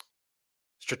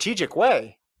strategic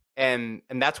way. And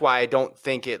that's why I don't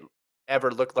think it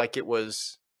ever looked like it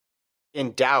was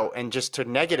in doubt. And just to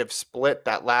negative split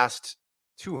that last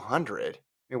 200.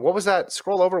 I mean, what was that?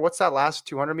 Scroll over. What's that last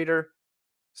 200 meter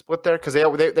split there? Because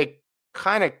they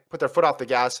kind of put their foot off the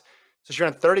gas. So she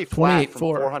ran 30 flat from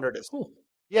 400. Cool.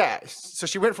 Yeah. So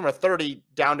she went from a 30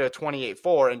 down to a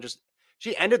 28.4 and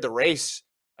she ended the race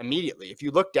immediately. If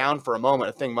you look down for a moment,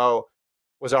 I think Mo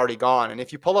was already gone. And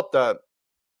if you pull up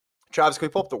Travis, can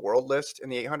we pull up the world list in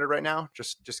the 800 right now?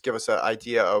 Just give us an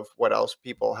idea of what else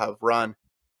people have run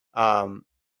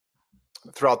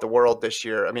throughout the world this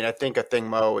year. I mean, I think a thing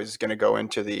Mo is going to go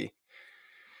into the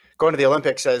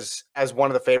Olympics as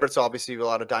one of the favorites. Obviously, a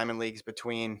lot of diamond leagues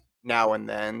between now and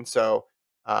then. So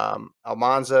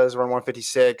Almanza is run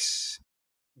 156.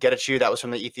 Getachew, that was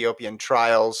from the Ethiopian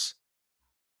trials.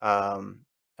 And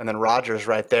then Rogers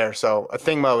right there. So a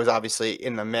thing Mo is obviously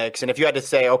in the mix. And if you had to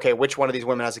say, okay, which one of these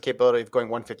women has the capability of going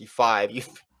 155,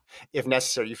 if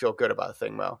necessary, you feel good about a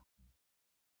thing Mo.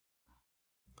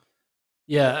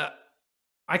 Yeah.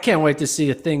 I can't wait to see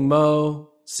a thing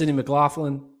Mo, Sydney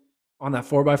McLaughlin on that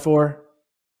 4x4.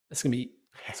 It's gonna be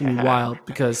wild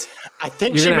because I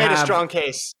think she made a strong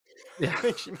case. Yeah. I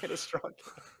think she made a strong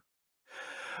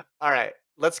case. All right,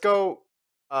 let's go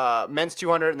men's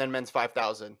 200 and then men's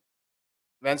 5,000.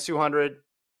 Men's 200,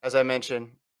 as I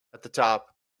mentioned at the top,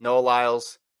 Noah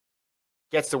Lyles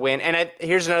gets the win. And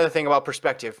here's another thing about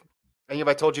perspective. I think if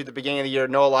I told you at the beginning of the year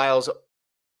Noah Lyles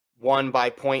won by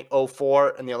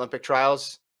 0.04 in the Olympic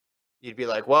trials, you'd be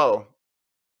like, whoa,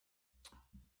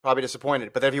 probably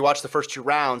disappointed. But then if you watch the first 2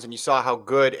 rounds and you saw how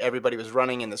good everybody was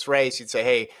running in this race, you'd say,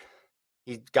 hey,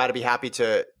 he's got to be happy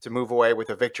to move away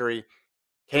with a victory.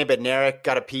 Kenny Bednarek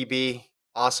got a PB.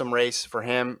 Awesome race for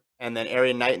him. And then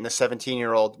Arian Knighton, the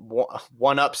 17-year-old,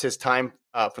 one-ups his time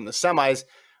from the semis,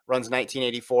 runs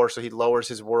 1984, so he lowers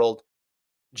his world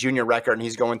junior record, and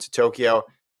he's going to Tokyo.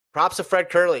 Props to Fred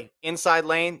Curley. Inside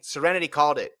lane, Serenity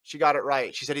called it. She got it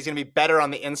right. She said he's going to be better on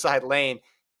the inside lane.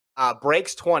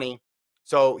 Breaks 20,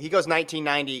 so he goes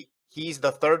 1990. He's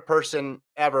the third person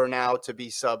ever now to be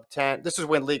sub 10. This is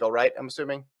win legal, right? I'm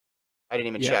assuming. I didn't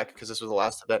even check because this was the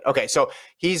last event. Okay, so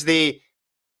he's the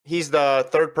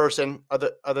third person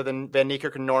other than Van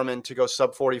Niekerk and Norman to go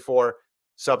sub 44,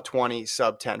 sub 20,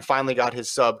 sub 10. Finally got his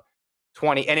sub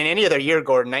 20. And in any other year,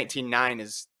 Gordon, 19.9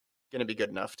 is going to be good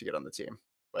enough to get on the team.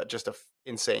 But just an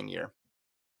insane year.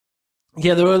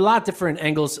 Yeah, there were a lot of different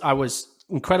angles. I was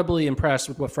incredibly impressed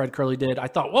with what Fred Curley did. I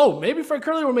thought, whoa, maybe Fred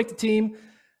Curley will make the team.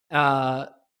 I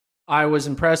was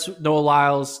impressed with Noah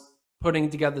Lyles putting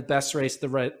together the best race at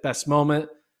the best moment.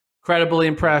 Incredibly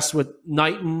impressed with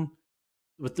Knighton,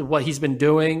 with what he's been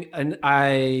doing. And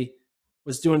I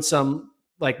was doing some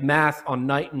like math on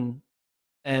Knighton,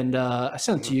 and I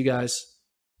sent it to you guys.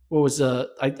 What was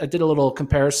I did a little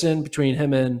comparison between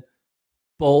him and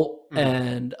Bolt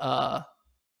and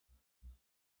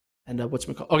what's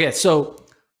it called? Okay, so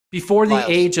before the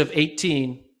age of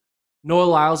 18, Noah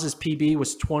Lyles' PB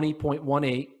was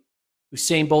 20.18.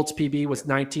 Usain Bolt's PB was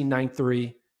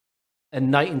 19.93,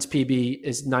 and Knighton's PB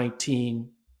is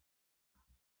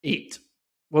 19.8.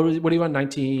 What do you want?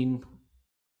 19?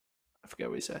 I forget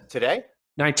what he said. Today?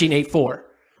 19.84.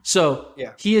 So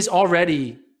he is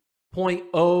already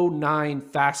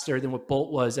 0.09 faster than what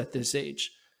Bolt was at this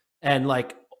age, and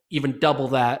like even double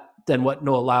that than what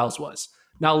Noah Lyles was.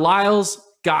 Now Lyles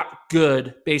got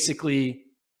good basically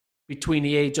between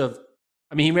the age of,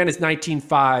 I mean, he ran his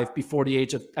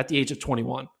 19.5 at the age of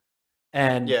 21,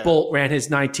 and Bolt ran his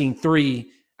 19.3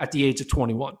 at the age of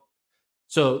 21.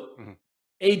 So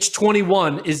age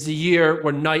 21 is the year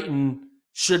where Knighton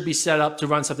should be set up to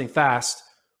run something fast,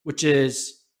 which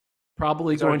is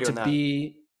probably going to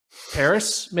be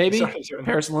Paris, maybe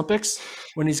Paris Olympics,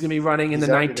 when he's going to be running in the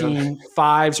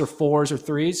 19.5s or 4s or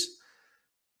 3s.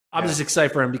 I'm just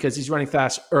excited for him because he's running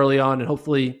fast early on, and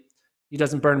hopefully he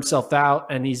doesn't burn himself out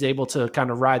and he's able to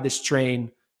kind of ride this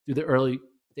train through the early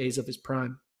days of his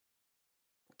prime.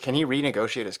 Can he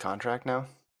renegotiate his contract now?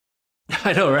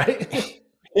 I know, right?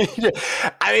 I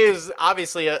mean, it's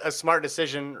obviously a smart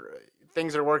decision.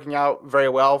 Things are working out very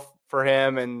well for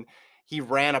him, and he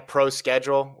ran a pro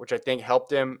schedule, which I think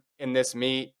helped him in this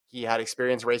meet. He had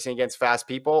experience racing against fast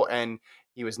people, and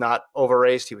he was not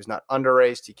over-raced. He was not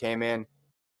under-raced. He came in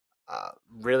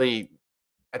really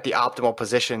at the optimal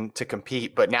position to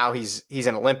compete, but now he's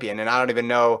an Olympian, and I don't even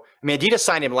know. I mean, Adidas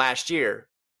signed him last year,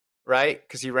 right?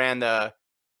 Because he ran that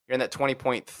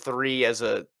 20.3 as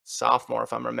a sophomore,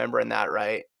 if I'm remembering that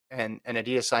right. And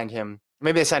Adidas signed him.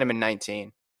 Maybe they signed him in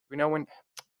 19. We know when.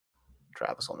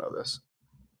 Travis will know this.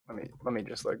 Let me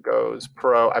just look. Goes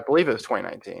pro. I believe it was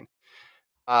 2019.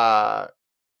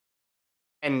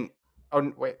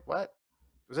 Wait, what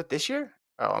was it this year?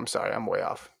 Oh, I'm sorry, I'm way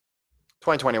off.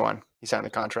 2021. He signed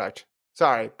the contract.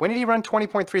 Sorry. When did he run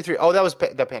 20.33? Oh, that was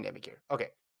the pandemic year. Okay.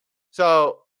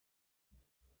 So,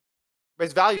 but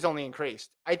his value's only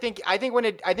increased. I think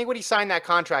when he signed that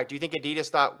contract, do you think Adidas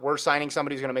thought we're signing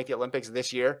somebody who's going to make the Olympics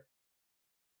this year?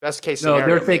 Best case scenario. No,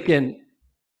 they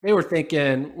were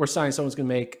thinking we're signing someone who's going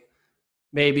to make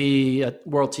maybe a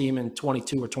world team in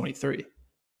 22 or 23.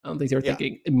 I don't think they were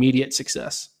thinking immediate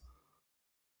success.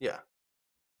 Yeah.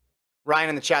 Ryan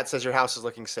in the chat says your house is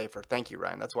looking safer. Thank you,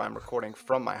 Ryan. That's why I'm recording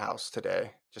from my house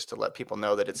today, just to let people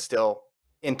know that it's still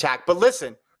intact. But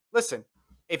listen,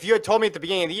 if you had told me at the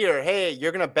beginning of the year, hey,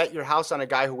 you're going to bet your house on a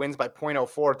guy who wins by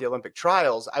 0.04 at the Olympic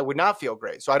trials, I would not feel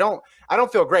great. So I don't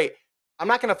feel great. I'm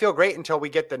not going to feel great until we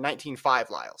get the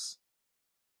 19.5 Lyles.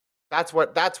 That's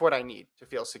what I need to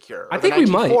feel secure. I think we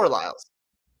might. 19.4 Lyles.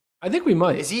 I think we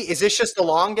might. Is this just a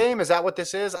long game? Is that what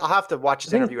this is? I'll have to watch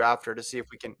this interview after to see if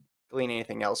we can glean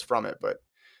anything else from it, but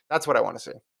that's what I want to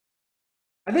see.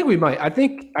 I think we might. I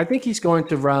think he's going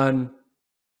to run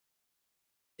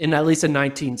in at least a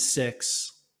 19.6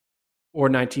 or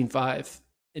 19.5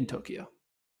 in Tokyo.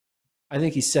 I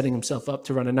think he's setting himself up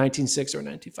to run a 19.6 or a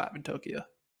 19.5 in Tokyo.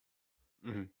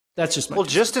 Mm-hmm. That's just my well.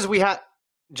 concern.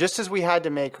 Just as we had to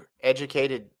make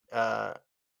educated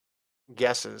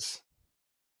guesses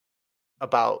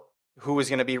about who is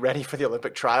going to be ready for the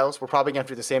Olympic trials, we're probably going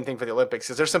to do the same thing for the Olympics.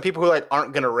 Because there's some people who like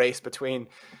aren't going to race between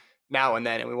now and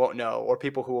then, and we won't know, or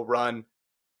people who will run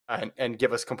and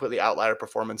give us completely outlier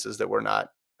performances that we're not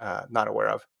aware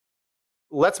of.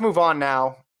 Let's move on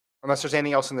now, unless there's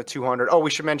anything else in the 200. Oh,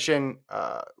 we should mention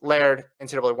Laird,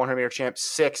 NCAA 100 meter champ,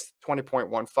 6th,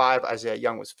 20.15. Isaiah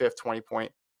Young was 5th,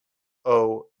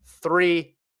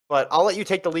 20.03. But I'll let you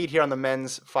take the lead here on the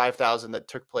men's 5,000 that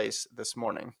took place this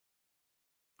morning.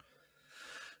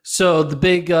 So the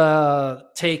big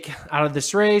take out of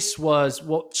this race was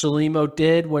what Chelimo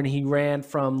did when he ran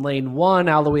from lane 1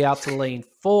 all the way out to lane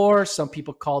 4. Some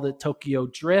people called it Tokyo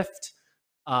Drift.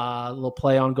 A little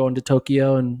play on going to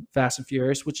Tokyo and Fast and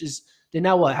Furious, which is, they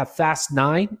now have Fast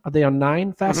 9? Are they on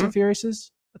 9 Fast and Furiouses?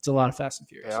 That's a lot of Fast and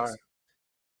Furiouses.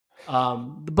 They are.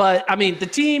 But I mean, the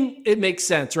team, it makes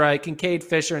sense, right? Kincaid,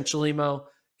 Fisher, and Chelimo.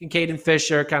 Kincaid and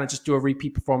Fisher kind of just do a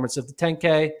repeat performance of the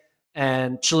 10K.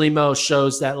 And Chelimo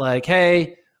shows that, like,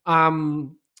 hey,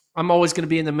 I'm always going to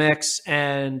be in the mix,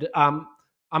 and I'm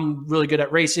really good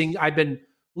at racing. I've been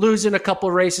losing a couple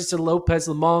of races to Lopez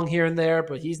Lemong here and there,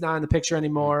 but he's not in the picture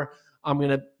anymore. I'm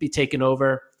going to be taking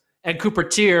over. And Cooper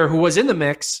Tier, who was in the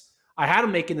mix, I had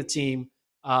him making the team,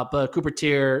 but Cooper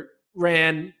Tier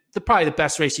ran probably the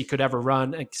best race he could ever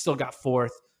run and still got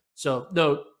 4th. So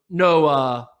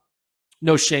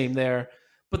no shame there.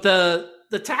 But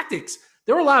the tactics,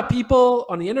 there were a lot of people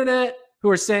on the internet who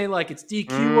were saying like it's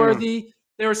DQ worthy.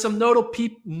 There were some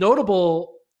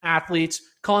notable athletes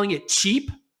calling it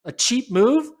cheap, a cheap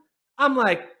move. I'm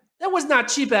like, that was not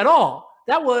cheap at all.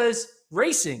 That was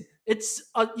racing. It's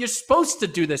you're supposed to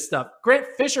do this stuff. Grant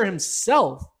Fisher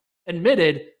himself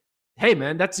admitted, hey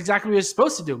man, that's exactly what you're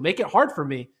supposed to do. Make it hard for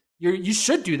me. You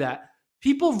should do that.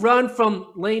 People run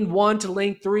from lane 1 to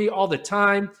lane 3 all the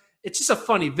time. It's just a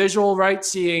funny visual, right?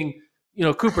 Seeing,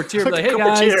 Cooper Tier like, hey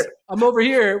guys, Tier. I'm over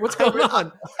here. What's going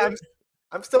on?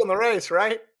 I'm still in the race,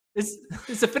 right? Is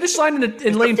the finish line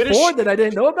in lane 4 that I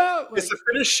didn't know about? It's the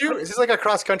finish shoot. Is this like a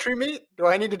cross country meet? Do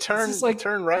I need to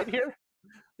turn right here?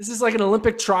 This is like an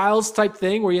Olympic trials type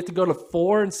thing where you have to go to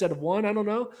 4 instead of 1. I don't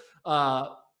know.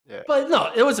 Yeah. But no,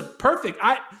 it was perfect.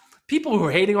 People who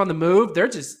are hating on the move, they're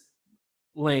just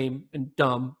lame and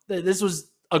dumb. This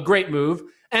was a great move,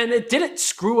 and it didn't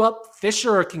screw up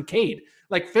Fisher or Kincaid.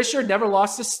 Like, Fisher never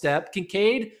lost a step.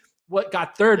 Kincaid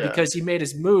got 3rd because he made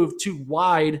his move too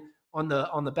wide on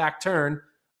the back turn.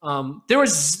 There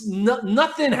was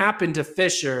nothing happened to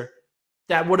Fisher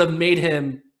that would have made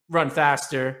him run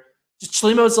faster. Just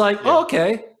Chelimo's like, oh,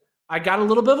 okay, I got a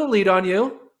little bit of a lead on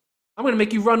you. I'm going to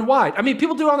make you run wide. I mean,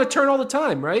 people do it on the turn all the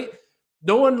time, right?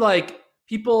 No one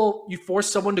you force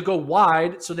someone to go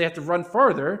wide so they have to run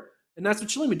further. And that's what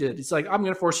Chelimo did. He's like, I'm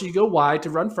going to force you to go wide to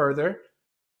run further.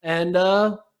 And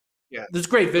there's a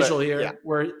great visual here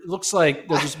where it looks like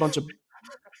there's just a bunch of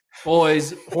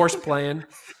boys horse playing.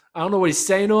 I don't know what he's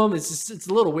saying to him. It's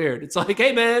a little weird. It's like,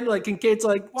 hey man, like Kincaid's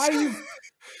like, why are you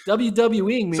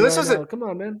WWEing me now? Come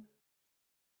on, man.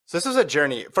 So this was a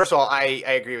journey. First of all, I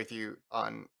agree with you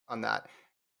on that.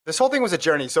 This whole thing was a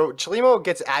journey. So Chelimo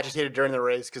gets agitated during the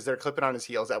race because they're clipping on his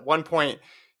heels. At one point,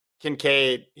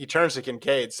 he turns to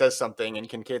Kincaid, says something, and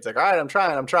Kincaid's like, all right, I'm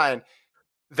trying.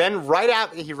 Then right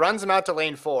after, he runs him out to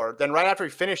lane 4. Then right after he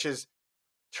finishes,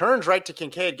 turns right to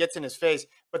Kincaid, gets in his face,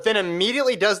 but then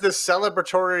immediately does this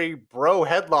celebratory bro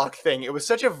headlock thing. It was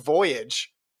such a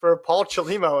voyage for Paul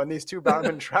Chelimo and these two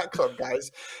Bowerman Track Club guys.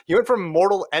 He went from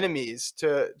mortal enemies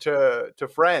to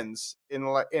friends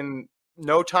in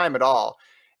no time at all.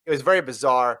 It was very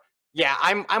bizarre. Yeah,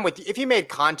 I'm with you. If he made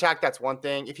contact, that's one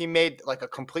thing. If he made like a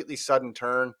completely sudden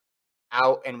turn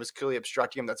out and was clearly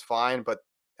obstructing him, that's fine. But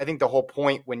I think the whole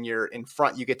point, when you're in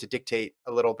front, you get to dictate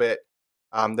a little bit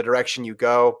the direction you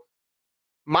go.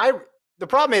 The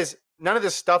problem is none of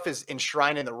this stuff is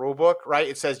enshrined in the rule book, right?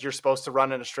 It says you're supposed to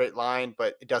run in a straight line,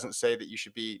 but it doesn't say that you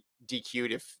should be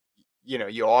DQ'd if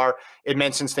you are. It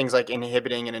mentions things like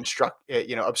inhibiting and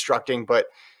obstructing, but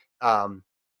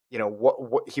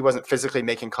what he wasn't physically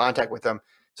making contact with them.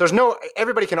 So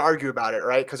everybody can argue about it,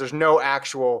 right? Because there's no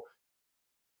actual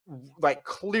like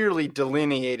clearly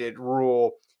delineated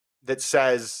rule that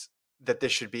says that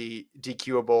this should be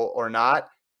DQable or not.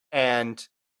 And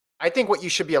I think what you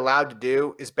should be allowed to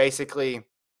do is basically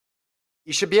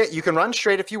you can run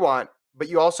straight if you want, but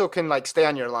you also can like stay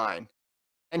on your line.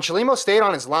 And Chelimo stayed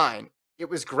on his line. It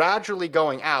was gradually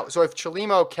going out. So if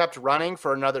Chelimo kept running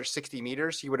for another 60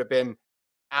 meters, he would have been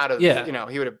out of, Yeah.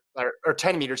 he would have, or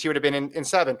 10 meters, he would have been in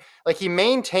 7. Like he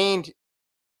maintained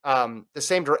the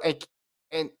same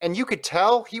and you could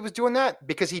tell he was doing that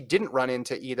because he didn't run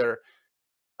into either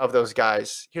of those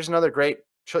guys. Here's another great.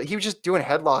 He was just doing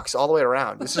headlocks all the way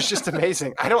around. This is just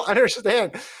amazing. I don't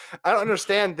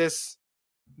understand this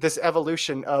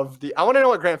evolution of the. I want to know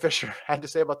what Grant Fisher had to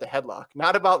say about the headlock,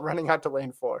 not about running out to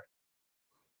lane 4.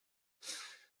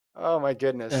 Oh my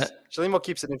goodness. Shalimo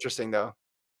keeps it interesting though.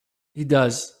 He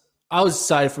does. I was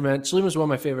excited for man. Shalimo's one of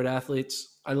my favorite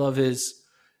athletes. I love his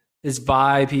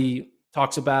vibe. He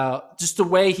talks about just the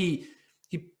way he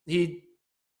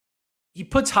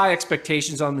puts high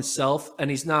expectations on himself, and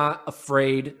he's not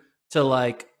afraid to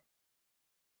like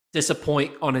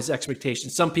disappoint on his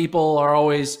expectations. Some people are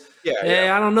always,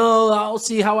 I don't know, I'll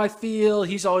see how I feel.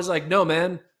 He's always like, no,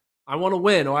 man, I want to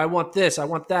win, or I want this, I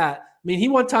want that. I mean, he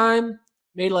one time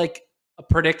made like a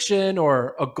prediction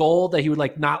or a goal that he would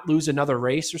like not lose another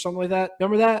race or something like that.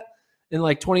 Remember that? In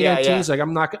like 2019, he's like,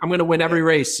 I'm going to win every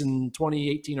race in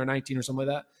 2018 or 19 or something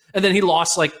like that. And then he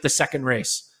lost like the second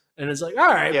race. And it's like, all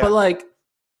right, but like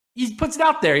he puts it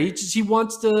out there. He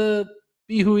wants to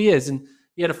be who he is. And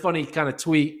he had a funny kind of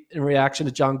tweet in reaction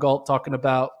to John Galt talking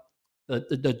about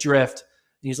the drift.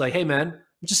 And he's like, hey man,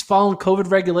 I'm just following COVID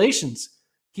regulations,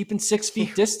 keeping 6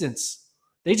 feet distance.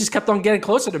 They just kept on getting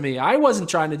closer to me. I wasn't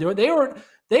trying to do it.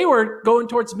 They were going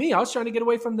towards me. I was trying to get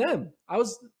away from them. I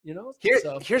was, Here's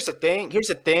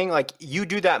the thing. Like you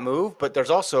do that move, but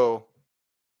there's also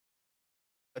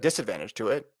a disadvantage to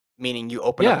it, meaning you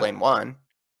open up lane 1.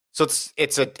 So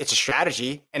it's a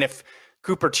strategy. And if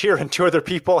Cooper Tier and 2 other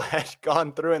people had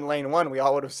gone through in lane 1, we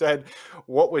all would have said,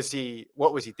 what was he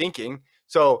thinking?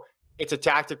 So it's a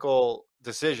tactical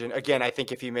decision. Again, I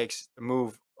think if he makes the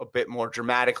move a bit more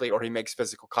dramatically or he makes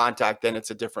physical contact, then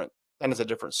it's a different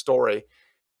story.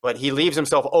 But he leaves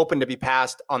himself open to be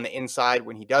passed on the inside.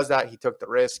 When he does that, he took the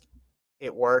risk.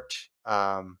 It worked.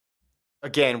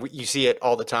 Again, you see it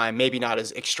all the time. Maybe not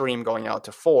as extreme going out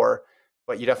to 4,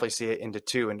 but you definitely see it into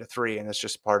 2, into 3, and it's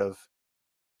just part of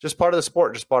the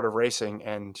sport, just part of racing.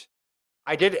 And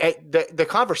I did the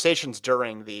conversations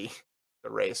during the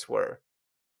race were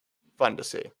fun to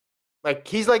see. Like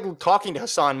he's like talking to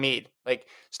Hassan Mead, like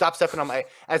stop stepping on my.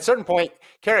 At a certain point,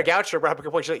 Kara Goucher brought up a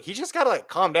good point. She's like, he just gotta like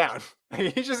calm down. He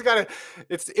just gotta.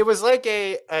 It was like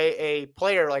a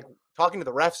player like talking to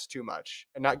the refs too much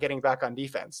and not getting back on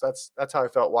defense. That's how I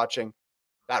felt watching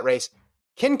that race.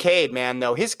 Kincaid, man,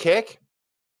 though his kick,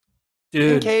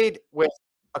 dude. Kincaid with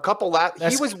a couple laps.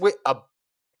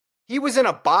 He was in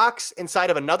a box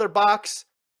inside of another box,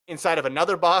 inside of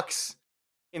another box,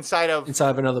 inside of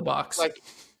another box, like.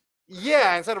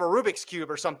 Yeah, instead of a Rubik's Cube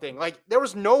or something. Like, there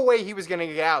was no way he was going to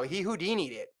get out. He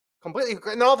Houdini'd it completely.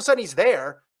 And then all of a sudden he's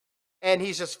there, and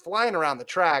he's just flying around the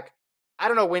track. I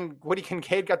don't know when Woody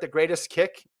Kincaid got the greatest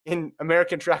kick in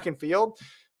American track and field,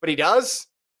 but he does.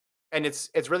 And it's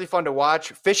really fun to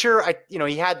watch. Fisher,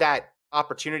 he had that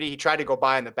opportunity. He tried to go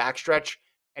by in the backstretch,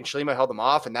 and Shalima held him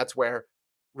off. And that's where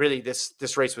really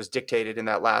this race was dictated in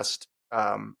that last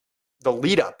the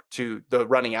lead up to the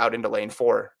running out into lane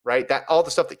 4, right? That all the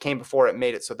stuff that came before it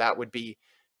made it so that would be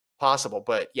possible.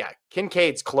 But yeah,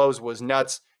 Kincaid's close was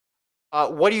nuts.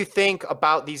 What do you think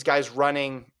about these guys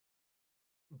running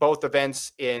both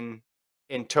events in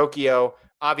Tokyo?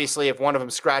 Obviously, if one of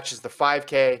them scratches the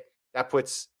 5K, that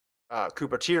puts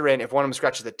Cooper Tier in. If one of them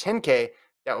scratches the 10K,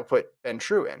 that would put Ben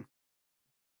True in.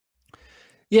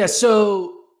 Yeah,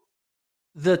 so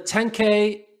the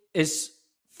 10K is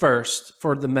first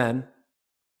for the men,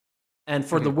 and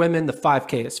for the women, the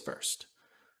 5K is first.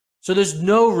 So there's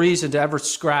no reason to ever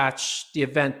scratch the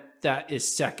event that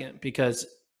is second, because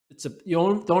it's the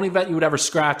only event you would ever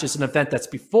scratch is an event that's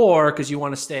before, because you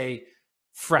want to stay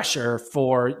fresher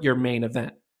for your main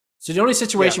event. So the only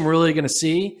situation we're really going to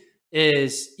see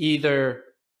is either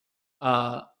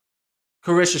Carissa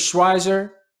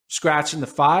Schweizer scratching the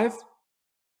 5,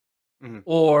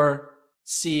 or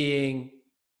seeing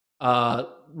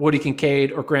Woody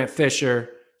Kincaid or Grant Fisher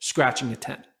scratching the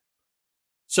 10.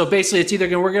 So basically,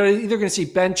 we're going to see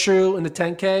Ben True in the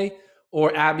 10K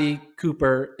or Abby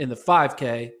Cooper in the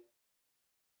 5K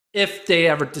if they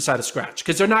ever decide to scratch,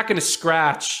 because they're not going to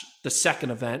scratch the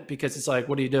second event, because it's like,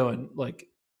 what are you doing? Like,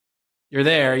 you're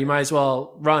there, you might as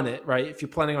well run it, right? If you're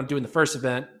planning on doing the first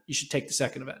event, you should take the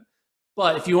second event.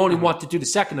 But if you only want to do the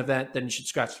second event, then you should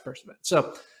scratch the first event.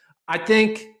 So I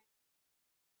think,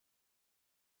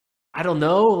 I don't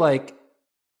know, like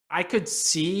I could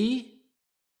see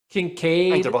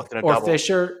Kincaid or double.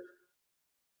 Fisher.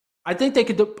 I think they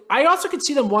could do. I also could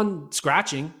see them one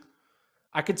scratching.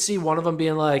 I could see one of them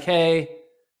being like, hey,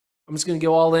 I'm just going to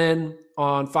go all in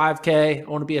on 5K. I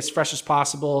want to be as fresh as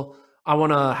possible. I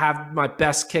want to have my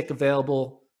best kick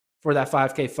available for that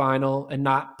 5K final and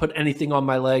not put anything on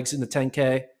my legs in the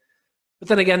 10K. But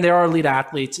then again, there are elite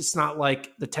athletes. It's not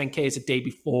like the 10K is a day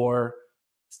before.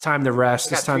 It's time to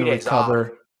rest. It's time to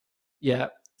recover. Off. Yeah.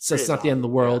 So it's not the end of the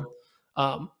world.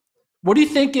 Yeah. What do you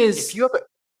think is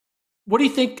what do you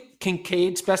think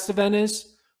Kincaid's best event is?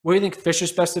 What do you think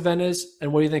Fisher's best event is?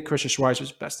 And what do you think Christian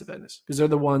Schweizer's best event is? Because they're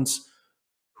the ones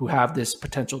who have this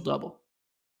potential double.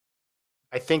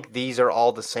 I think these are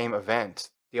all the same event.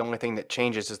 The only thing that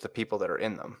changes is the people that are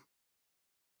in them.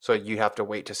 So you have to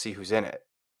wait to see who's in it.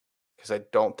 Because I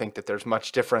don't think that there's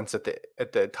much difference at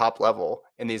the top level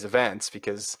in these events,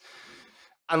 because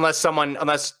unless you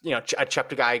know, a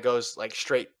Cheptegei goes like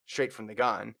straight from the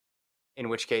gun, in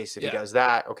which case if he does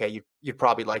that, okay, you'd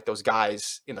probably like those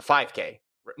guys in the 5K,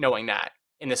 knowing that.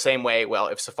 In the same way, well,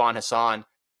 if Safan Hassan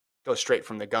goes straight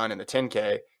from the gun in the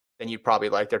 10K, then you'd probably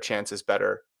like their chances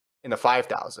better in the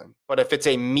 5,000. But if it's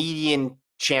a median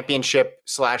championship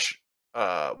 /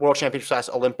 world championship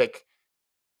 / Olympic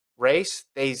race,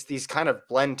 these kind of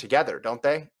blend together, don't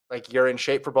they? Like, you're in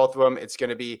shape for both of them. It's going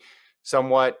to be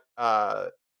somewhat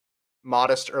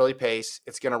modest early pace.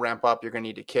 It's going to ramp up. You're going to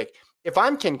need to kick. If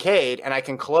I'm Kincaid and I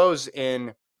can close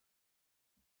in,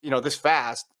 this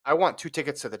fast, I want 2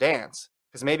 tickets to the dance,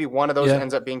 because maybe one of those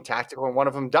ends up being tactical and one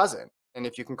of them doesn't. And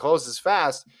if you can close this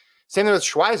fast, same thing with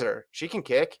Schweizer. She can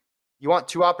kick. You want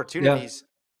 2 opportunities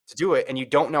to do it, and you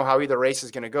don't know how either race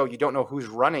is going to go. You don't know who's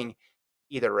running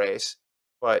either race.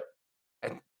 But,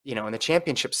 in the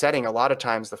championship setting, a lot of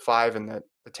times the 5 and the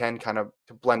 10 kind of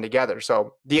blend together.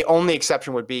 So the only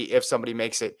exception would be if somebody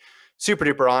makes it super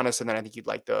duper honest, and then I think you'd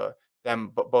like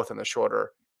them both in the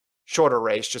shorter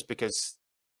race, just because,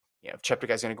 if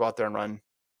Cheptegei's going to go out there and run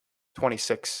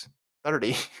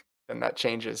 26:30, then that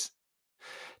changes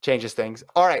things.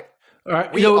 All right.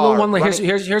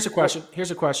 Here's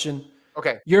a question.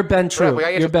 Okay. You're Ben True.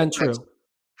 You're Ben True.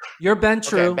 You're Ben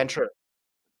True. Okay, Ben True.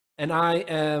 And I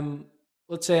am,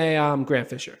 let's say I'm Grant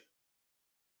Fisher.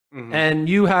 Mm-hmm. And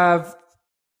you have,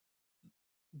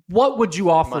 what would you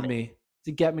offer me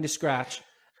to get me to scratch?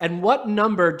 And what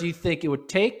number do you think it would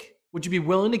take? Would you be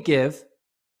willing to give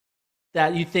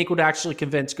that you think would actually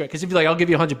convince Grant? Because if you're like, I'll give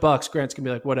you $100, Grant's going to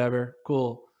be like, whatever,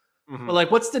 cool. Mm-hmm. But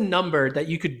like, what's the number that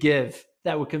you could give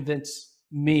that would convince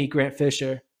me, Grant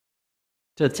Fisher,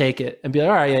 to take it and be like,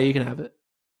 all right, yeah, you can have it?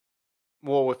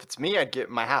 Well, if it's me, I'd get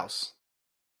my house.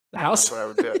 The house? That's what I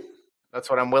would do. That's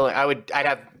what I'm willing. I'd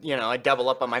have, I'd double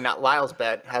up on my not Lyle's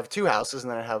bet, have 2 houses,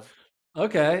 and then I'd have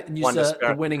and use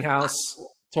the winning house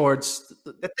towards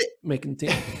making the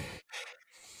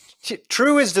team.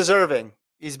 True is deserving.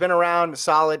 He's been around,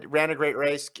 solid, ran a great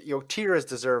race. Tier is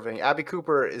deserving. Abby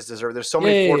Cooper is deserving. There's so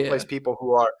many fourth place people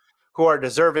who are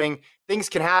deserving. Things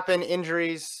can happen.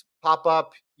 Injuries pop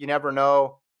up. You never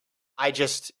know.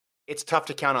 It's tough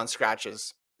to count on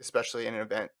scratches, especially in an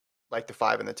event like the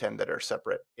 5 and the 10 that are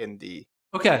separate in the.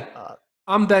 Okay.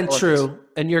 I'm Ben Olympics. True,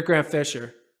 and you're Grant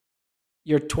Fisher.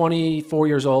 You're 24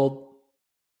 years old,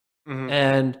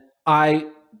 and I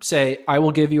say, I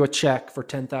will give you a check for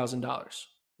 $10,000.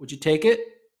 Would you take it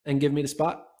and give me the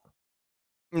spot?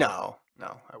 No,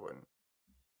 I wouldn't.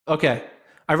 Okay.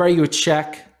 I write you a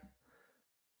check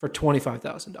for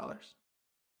 $25,000.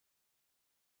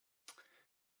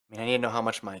 I need to know how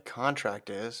much my contract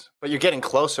is, but you're getting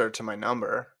closer to my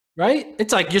number. Right?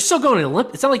 It's like you're still going to the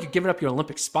Olympics. It's not like you're giving up your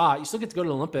Olympic spot. You still get to go to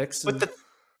the Olympics.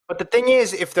 But the thing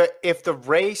is, if the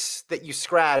race that you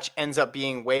scratch ends up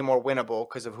being way more winnable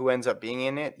because of who ends up being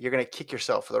in it, you're going to kick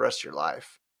yourself for the rest of your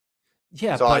life.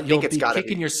 Yeah, so but you'll be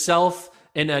kicking yourself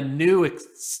in a new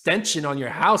extension on your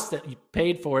house that you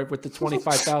paid for it with the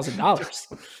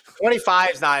 $25,000. 25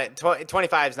 is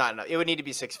not enough. It would need to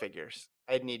be 6 figures.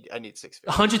 I need 6 figures.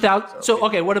 100,000. So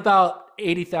okay, what about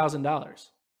 $80,000?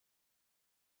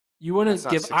 You wouldn't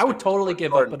give? I would totally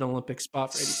give up an Olympic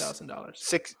spot for $80,000.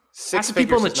 Six figures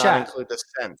people in the chat. Include the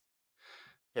cent.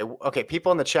 Okay,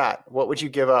 people in the chat. What would you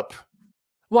give up?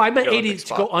 Well, I meant 80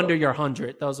 to go under your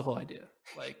 100. That was the whole idea.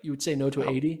 Like, you would say no to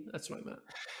 80. That's what I meant.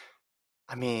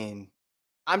 I mean,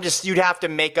 you'd have to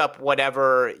make up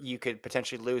whatever you could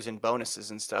potentially lose in bonuses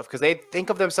and stuff, because they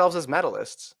think of themselves as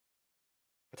medalists,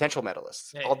 potential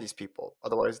medalists. All these people,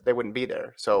 otherwise they wouldn't be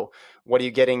there. So, what are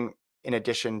you getting in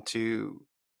addition to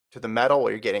the medal? Or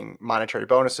you're getting monetary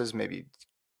bonuses, maybe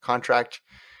contract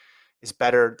is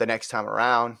better the next time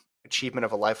around, achievement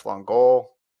of a lifelong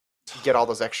goal, you get all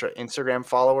those extra Instagram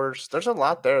followers. There's a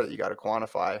lot there that you got to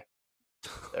quantify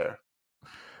there.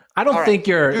 I don't think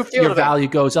your value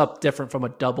goes up different from a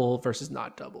double versus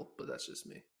not double, but that's just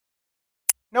me.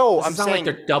 No, This I'm is not like saying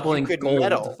they're you doubling could gold.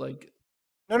 medal. Like,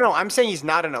 No, I'm saying he's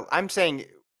not I'm saying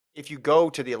if you go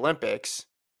to the Olympics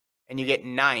and you get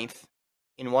ninth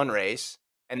in one race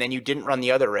and then you didn't run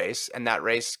the other race and that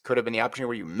race could have been the opportunity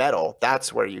where you medal,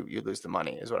 that's where you lose the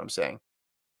money, is what I'm saying.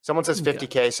 Someone says okay,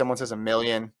 50K, someone says a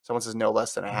million, someone says no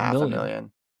less than a a half a million.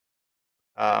 million.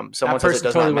 Someone That says it person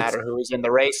does not totally would. matter who is in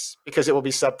the race because it will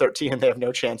be sub 13 and they have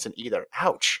no chance in either.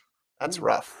 Ouch. That's Ooh,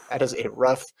 rough. That is a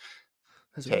rough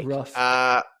that's take. rough.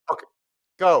 Okay.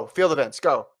 Go. Field events.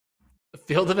 Go.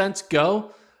 Field events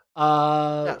go.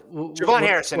 Yeah. Javon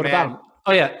Harrison, What about man. him?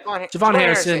 Oh yeah, Javon Javon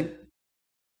Harrison, Harrison,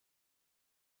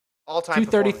 all-time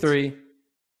performance. 233,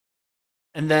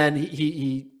 and then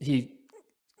he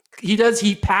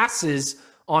passes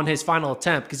on his final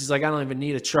attempt because he's like, I don't even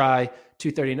need to try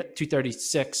 230,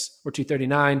 236 or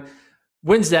 239.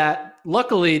 Wins that.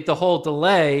 Luckily, the whole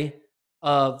delay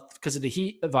of because of the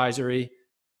heat advisory,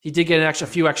 he did get a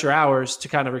few extra hours to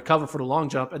kind of recover for the long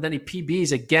jump, and then he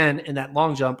PBs again in that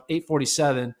long jump,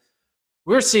 847.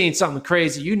 We're seeing something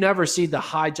crazy. You never see the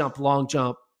high jump, long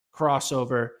jump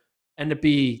crossover, and to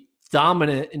be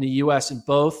dominant in the U.S. in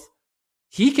both.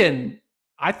 He can,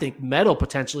 I think, medal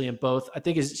potentially in both. I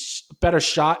think he's a better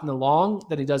shot in the long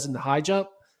than he does in the high jump,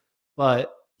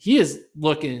 but he is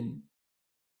looking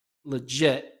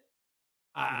legit.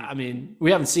 I mean, we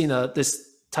haven't seen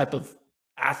this type of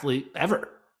athlete ever.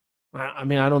 I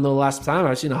mean, I don't know the last time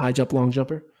I've seen a high jump, long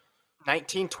jumper.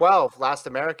 1912, last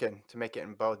American to make it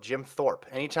in both. Jim Thorpe.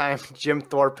 Anytime Jim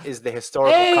Thorpe is the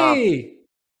historical comp, you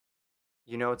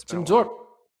know it's been Jim a while. Thorpe,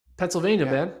 Pennsylvania,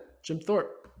 Yeah. man. Jim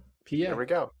Thorpe, PA. There we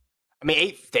go. I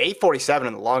mean, the 847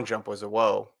 in the long jump was a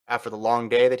whoa. After the long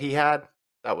day that he had,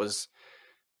 that was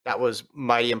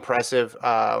mighty impressive.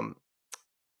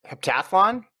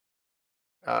 Heptathlon,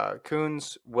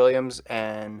 Coons, Williams,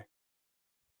 and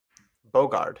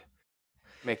Bogard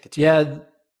make the team. Yeah,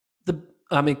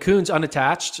 Coons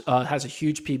unattached has a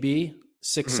huge PB,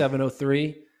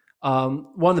 6703.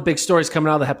 One of the big stories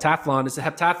coming out of the heptathlon is the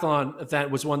heptathlon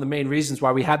event was one of the main reasons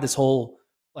why we had this whole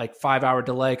like 5-hour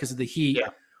delay because of the heat. Yeah.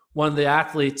 One of the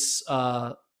athletes,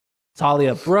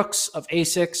 Talia Brooks of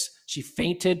ASICS, she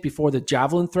fainted before the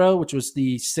javelin throw, which was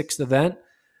the 6th event.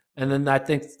 And then I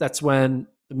think that's when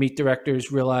the meet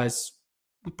directors realized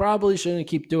we probably shouldn't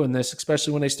keep doing this,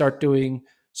 especially when they start doing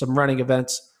some running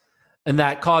events. And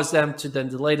that caused them to then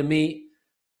delay the meet.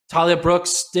 Talia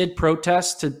Brooks did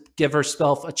protest to give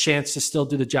herself a chance to still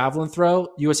do the javelin throw.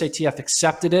 USATF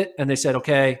accepted it, and they said,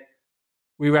 okay,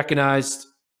 we recognized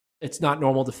it's not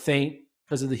normal to faint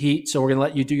because of the heat, so we're going to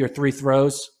let you do your 3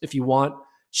 throws if you want.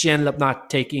 She ended up not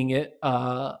taking it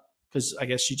because I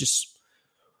guess she just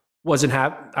wasn't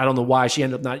I don't know why she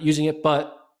ended up not using it,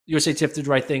 but USATF did the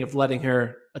right thing of letting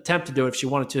her attempt to do it if she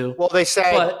wanted to. Well, they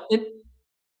said,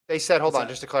 hold on,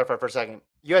 just to clarify for a second.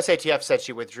 USATF said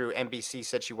she withdrew. NBC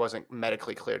said she wasn't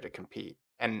medically cleared to compete.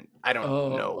 And I don't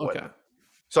know what. Okay.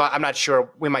 So I'm not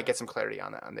sure. We might get some clarity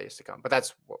on that on days to come. But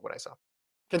that's what I saw.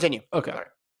 Continue. Okay.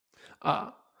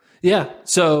 Yeah.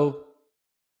 So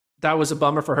that was a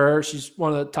bummer for her. She's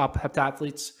one of the top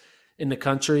heptathletes in the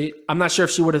country. I'm not sure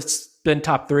if she would have been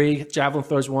top 3. Javelin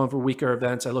throw is one of her weaker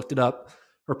events. I looked it up.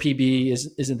 Her PB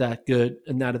isn't that good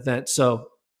in that event. So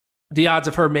the odds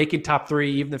of her making top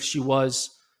 3, even if she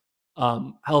was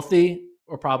healthy,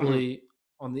 are probably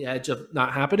on the edge of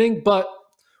not happening. But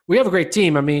we have a great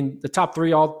team. I mean, the top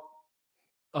 3 all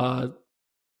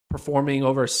performing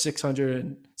over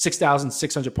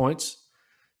 6,600 points.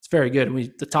 It's very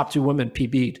good. The top 2 women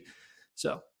PB'd.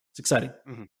 So it's exciting.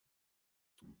 Mm-hmm.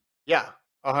 Yeah,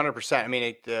 100%. I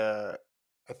mean, I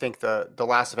think the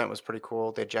last event was pretty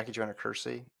cool. They had Jackie Joyner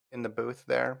Kersey in the booth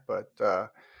there. But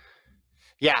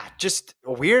yeah, just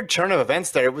a weird turn of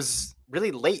events there. It was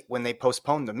really late when they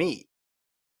postponed the meet.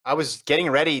 I was getting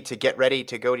ready to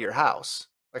go to your house.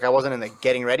 Like I wasn't in the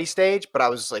getting ready stage, but I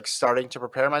was like starting to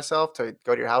prepare myself to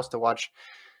go to your house to watch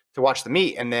the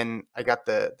meet. And then I got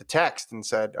the text and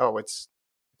said, oh, it's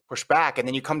pushed back. And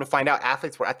then you come to find out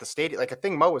athletes were at the stadium. Like I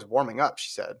think Mo was warming up, she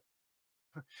said,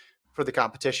 for the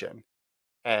competition,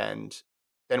 and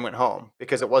then went home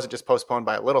because it wasn't just postponed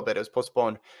by a little bit. It was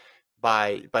postponed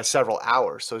by several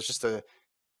hours. So it's just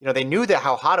they knew that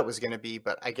how hot it was going to be,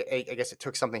 but I guess it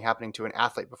took something happening to an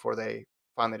athlete before they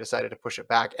finally decided to push it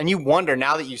back. And you wonder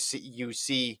now that you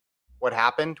see what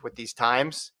happened with these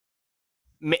times,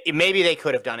 maybe they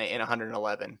could have done it in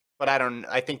 111, but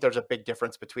I think there's a big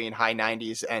difference between high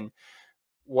 90s and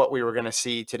what we were going to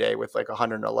see today with like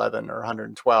 111 or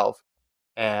 112.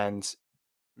 And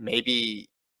maybe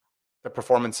the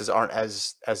performances aren't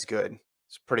as good.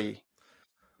 It's pretty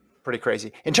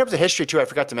crazy. In terms of history too, I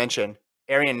forgot to mention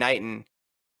Arian Knighton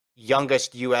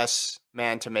youngest U.S.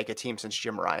 man to make a team since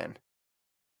Jim Ryan.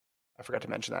 I forgot to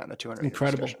mention that in the 200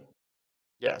 Incredible. discussion.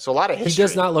 Yeah, so a lot of history. He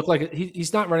does not look like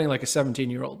he's not running like a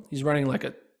 17-year-old. He's running like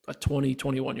a 20,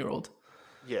 21-year-old.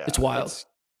 Yeah, it's wild.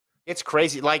 It's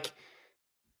crazy. Like,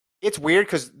 it's weird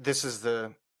because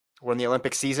we're in the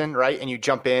Olympic season, right? And you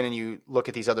jump in and you look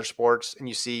at these other sports and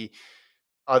you see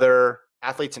other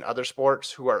athletes in other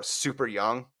sports who are super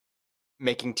young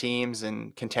making teams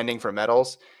and contending for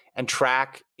medals. And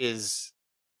track its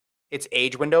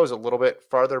age window is a little bit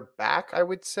farther back, I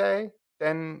would say,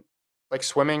 than like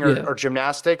swimming or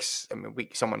gymnastics. I mean,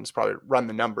 someone's probably run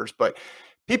the numbers, but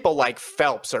people like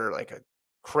Phelps are like a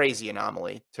crazy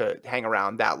anomaly to hang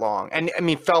around that long. And I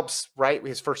mean, Phelps, right?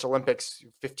 His first Olympics,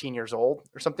 15 years old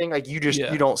or something. Like you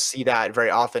don't see that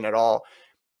very often at all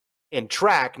in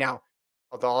track. Now,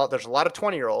 although there's a lot of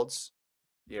 20-year-olds,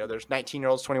 there's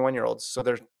 19-year-olds, 21-year-olds. So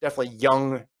there's definitely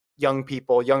young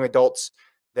people, young adults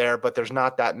there, but there's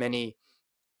not that many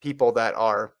people that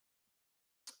are,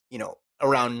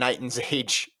 around Knighton's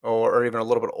age or even a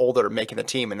little bit older making the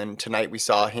team. And then tonight we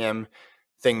saw him,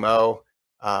 Thing Mo,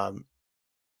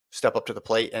 step up to the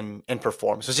plate and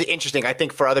perform. So it's interesting. I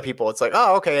think for other people, it's like,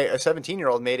 oh, okay, a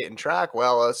 17-year-old made it in track.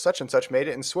 Well, such and such made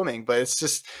it in swimming, but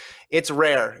it's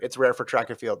rare. It's rare for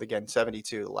track and field. Again,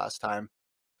 72, the last time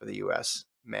for the U.S.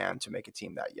 man to make a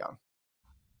team that young.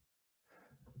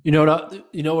 You know what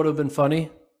would have been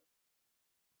funny?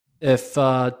 If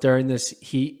during this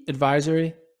heat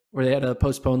advisory where they had to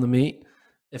postpone the meet,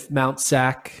 if Mount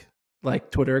Sac,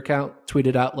 like Twitter account,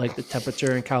 tweeted out like the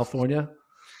temperature in California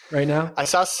right now. I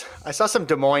saw some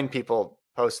Des Moines people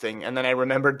posting, and then I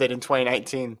remembered that in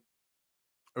 2019,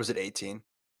 or was it 18?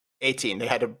 18, they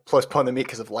had to postpone the meet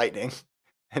because of lightning.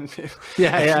 And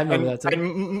I remember that too.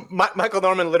 And Michael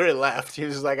Norman literally left. He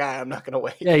was just like, I'm not going to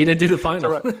wait. Yeah, he didn't do the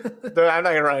final. I'm not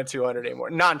going to run a 200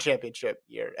 anymore. Non-championship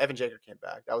year. Evan Jager came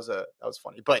back. That was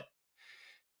funny. But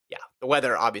yeah, the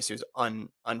weather obviously was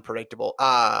unpredictable.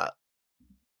 No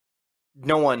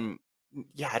one.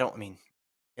 Yeah,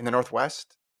 in the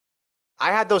Northwest,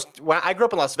 I had those when I grew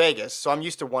up in Las Vegas, so I'm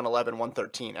used to 111,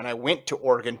 113, and I went to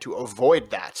Oregon to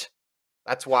avoid that.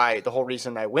 That's why the whole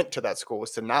reason I went to that school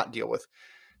was to not deal with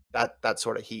that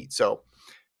sort of heat. So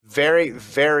very,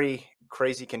 very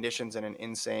crazy conditions and an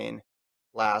insane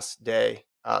last day.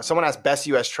 Someone asked best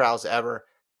U.S. trials ever.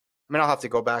 I mean, I'll have to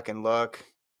go back and look.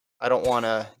 I don't want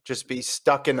to just be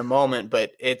stuck in the moment,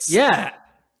 but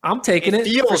I'm taking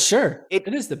it for sure. It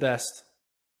is the best.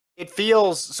 It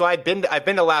feels so. I've been to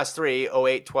the last three,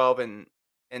 08, 12,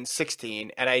 and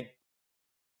 16, and I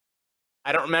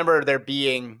don't remember there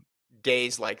being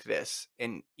days like this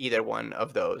in either one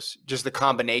of those. Just the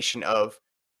combination of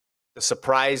the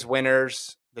surprise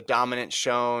winners, the dominance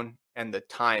shown, and the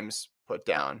times put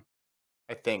down,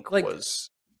 I think was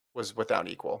without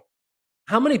equal.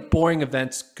 How many boring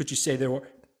events could you say there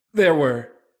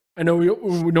were? I know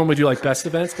we normally do like best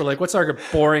events, but like what's our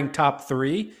boring top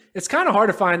three? It's kind of hard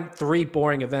to find three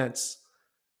boring events.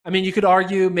 I mean, you could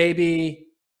argue maybe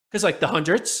because like the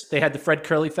hundreds, they had the Fred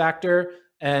Curley factor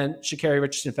and Sha'Carri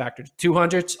Richardson factor.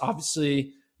 200s,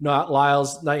 obviously not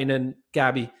Lyles, Knighton, and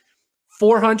Gabby.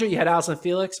 400, you had Allison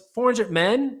Felix. 400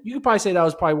 men, you could probably say that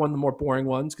was probably one of the more boring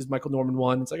ones because Michael Norman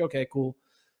won. It's like, okay, cool.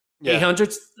 Yeah.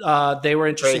 800s, they were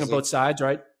interesting on both sides,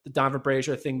 right? The Donovan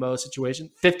Brazier, Thing Mo situation.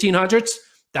 1500s,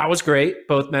 that was great,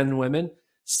 both men and women.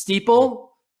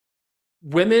 Steeple,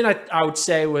 women, I would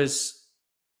say was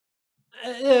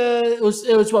it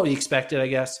was what we expected, I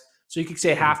guess. So you could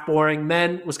say half boring.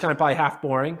 Men was kind of probably half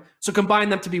boring. So combine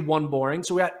them to be one boring.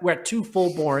 So we're at two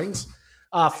full borings.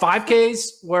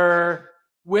 5Ks were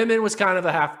women was kind of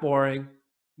a half boring.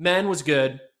 Men was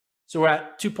good. So we're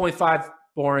at 2.5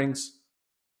 borings.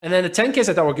 And then the 10Ks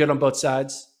I thought were good on both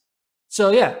sides.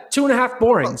 So yeah, 2.5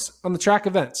 borings on the track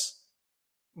events.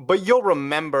 But you'll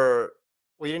remember,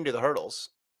 you didn't do the hurdles.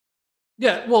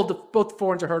 Yeah, well, both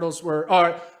 400 hurdles were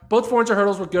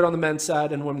good on the men's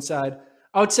side and women's side.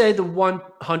 I would say the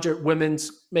 100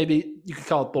 women's, maybe you could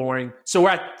call it boring. So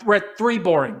we're at 3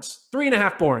 borings,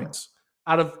 3.5 borings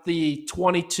out of the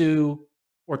 22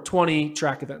 or 20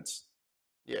 track events.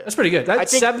 Yeah, that's pretty good.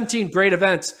 That's 17 great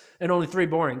events and only 3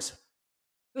 borings.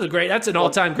 This is great. That's an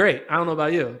all-time great. I don't know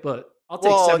about you, but I'll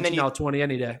take 17 out of 20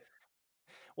 any day.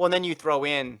 Well, and then you throw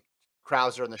in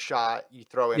Krauser in the shot. You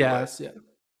throw in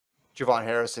Javon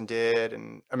Harrison did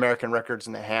and American Records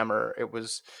and the Hammer. It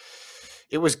was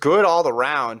good all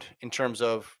around in terms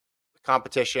of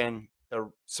competition,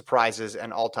 the surprises,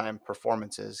 and all-time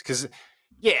performances. Because,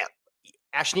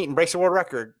 Ashton Eaton breaks a world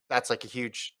record. That's like a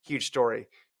huge, huge story.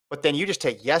 But then you just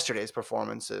take yesterday's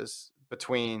performances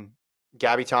between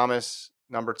Gabby Thomas,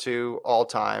 number 2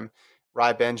 all-time,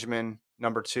 Rai Benjamin,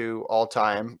 number 2 all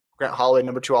time, Grant Holloway,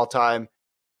 number 2 all time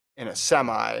in a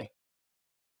semi.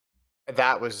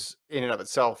 That was in and of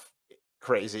itself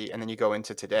crazy. And then you go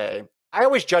into today. I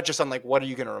always judge us on like, what are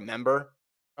you going to remember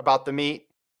about the meet?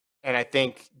 And I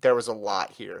think there was a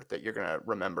lot here that you're going to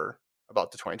remember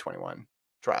about the 2021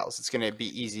 trials. It's going to be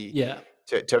easy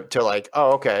to like,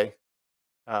 oh, okay.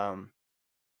 That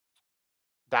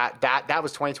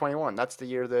was 2021. That's the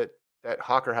year that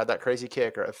Hawker had that crazy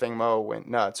kick, or Thing Mo went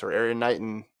nuts, or Arian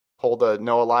Knighton pulled a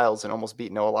Noah Lyles and almost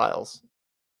beat Noah Lyles.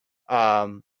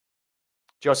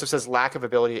 Joseph says lack of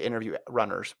ability to interview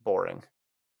runners, boring.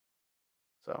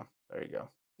 So there you go.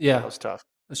 Yeah, that was tough.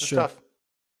 That's true. Tough.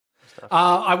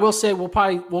 I will say we'll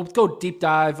go deep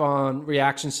dive on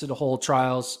reactions to the whole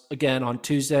trials again on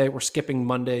Tuesday. We're skipping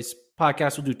Monday's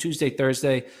podcast. We'll do Tuesday,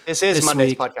 Thursday. This is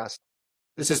Monday's podcast.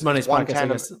 This is Monday's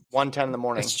podcast. 1:10 in the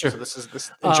morning. That's true. So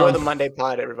this. Enjoy the Monday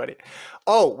pod, everybody.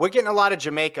 Oh, we're getting a lot of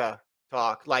Jamaica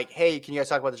talk. Like, hey, can you guys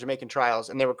talk about the Jamaican trials?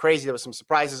 And they were crazy. There was some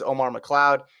surprises. Omar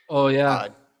McLeod. Oh yeah.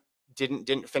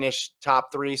 Didn't finish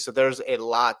top 3. So there's a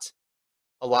lot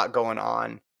going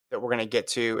on that we're going to get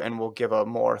to, and we'll give a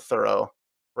more thorough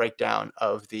breakdown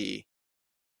of the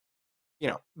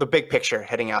big picture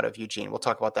heading out of Eugene. We'll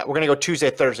talk about that. We're going to go Tuesday,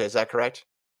 Thursday. Is that correct?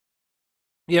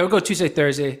 Yeah, we'll go Tuesday,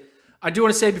 Thursday. I do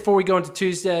want to say before we go into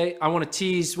Tuesday, I want to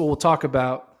tease what we'll talk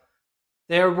about.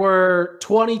 There were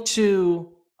 22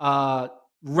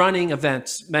 running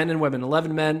events, men and women,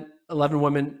 11 men, 11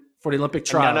 women for the Olympic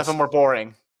trials. And none of them were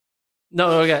boring.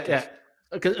 No, okay, yeah.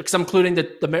 Because I'm including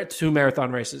the 2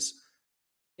 marathon races.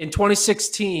 In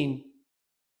 2016,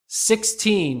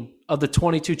 16 of the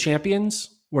 22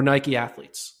 champions were Nike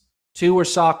athletes. 2 were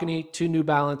Saucony, 2 New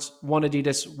Balance, 1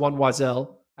 Adidas, 1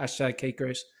 Oiselle,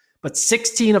 #KateGrace. But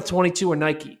 16 of 22 were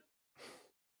Nike.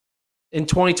 In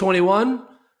 2021,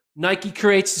 Nike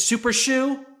creates the super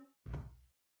shoe.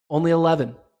 Only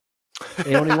 11.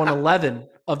 They only won 11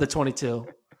 of the 22.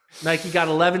 Nike got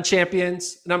 11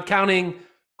 champions. And I'm counting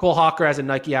Cole Hawker as a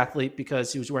Nike athlete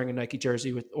because he was wearing a Nike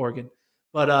jersey with Oregon.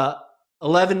 But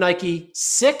 11 Nike,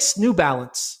 6 New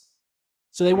Balance.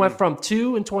 So they went from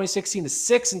 2 in 2016 to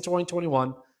 6 in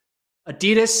 2021.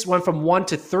 Adidas went from 1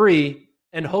 to 3,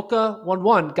 and Hoka won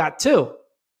 1, got 2.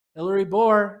 Hillary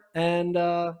Bohr and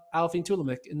Alfine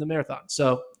Tulamik in the marathon.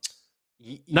 So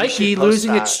Nike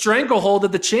losing its stranglehold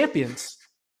of the champions.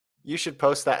 You should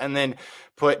post that and then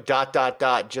put ...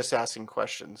 just asking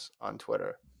questions on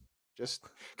Twitter. Just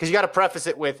because you got to preface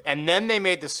it with, and then they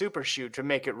made the super shoe to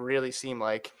make it really seem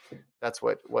like that's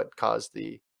what caused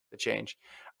the change.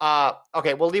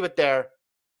 Okay, we'll leave it there.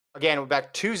 Again, we're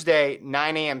back Tuesday,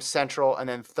 9 a.m. Central, and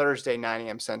then Thursday, 9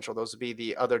 a.m. Central. Those will be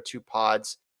the other 2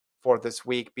 pods for this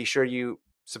week. Be sure you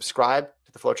subscribe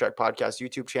to the FloTrack Podcast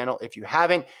YouTube channel if you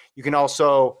haven't. You can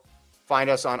also find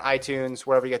us on iTunes,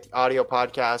 wherever you get the audio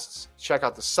podcasts. Check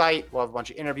out the site. We'll have a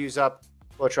bunch of interviews up,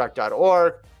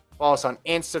 FloTrack.org. Follow us on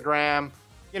Instagram.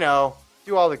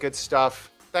 Do all the good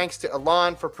stuff. Thanks to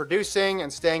Alon for producing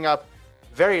and staying up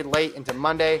very late into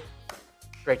Monday.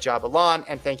 Great job, Alon.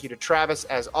 And thank you to Travis,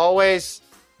 as always.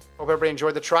 Hope everybody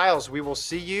enjoyed the trials. We will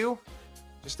see you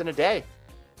just in a day.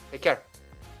 Take care.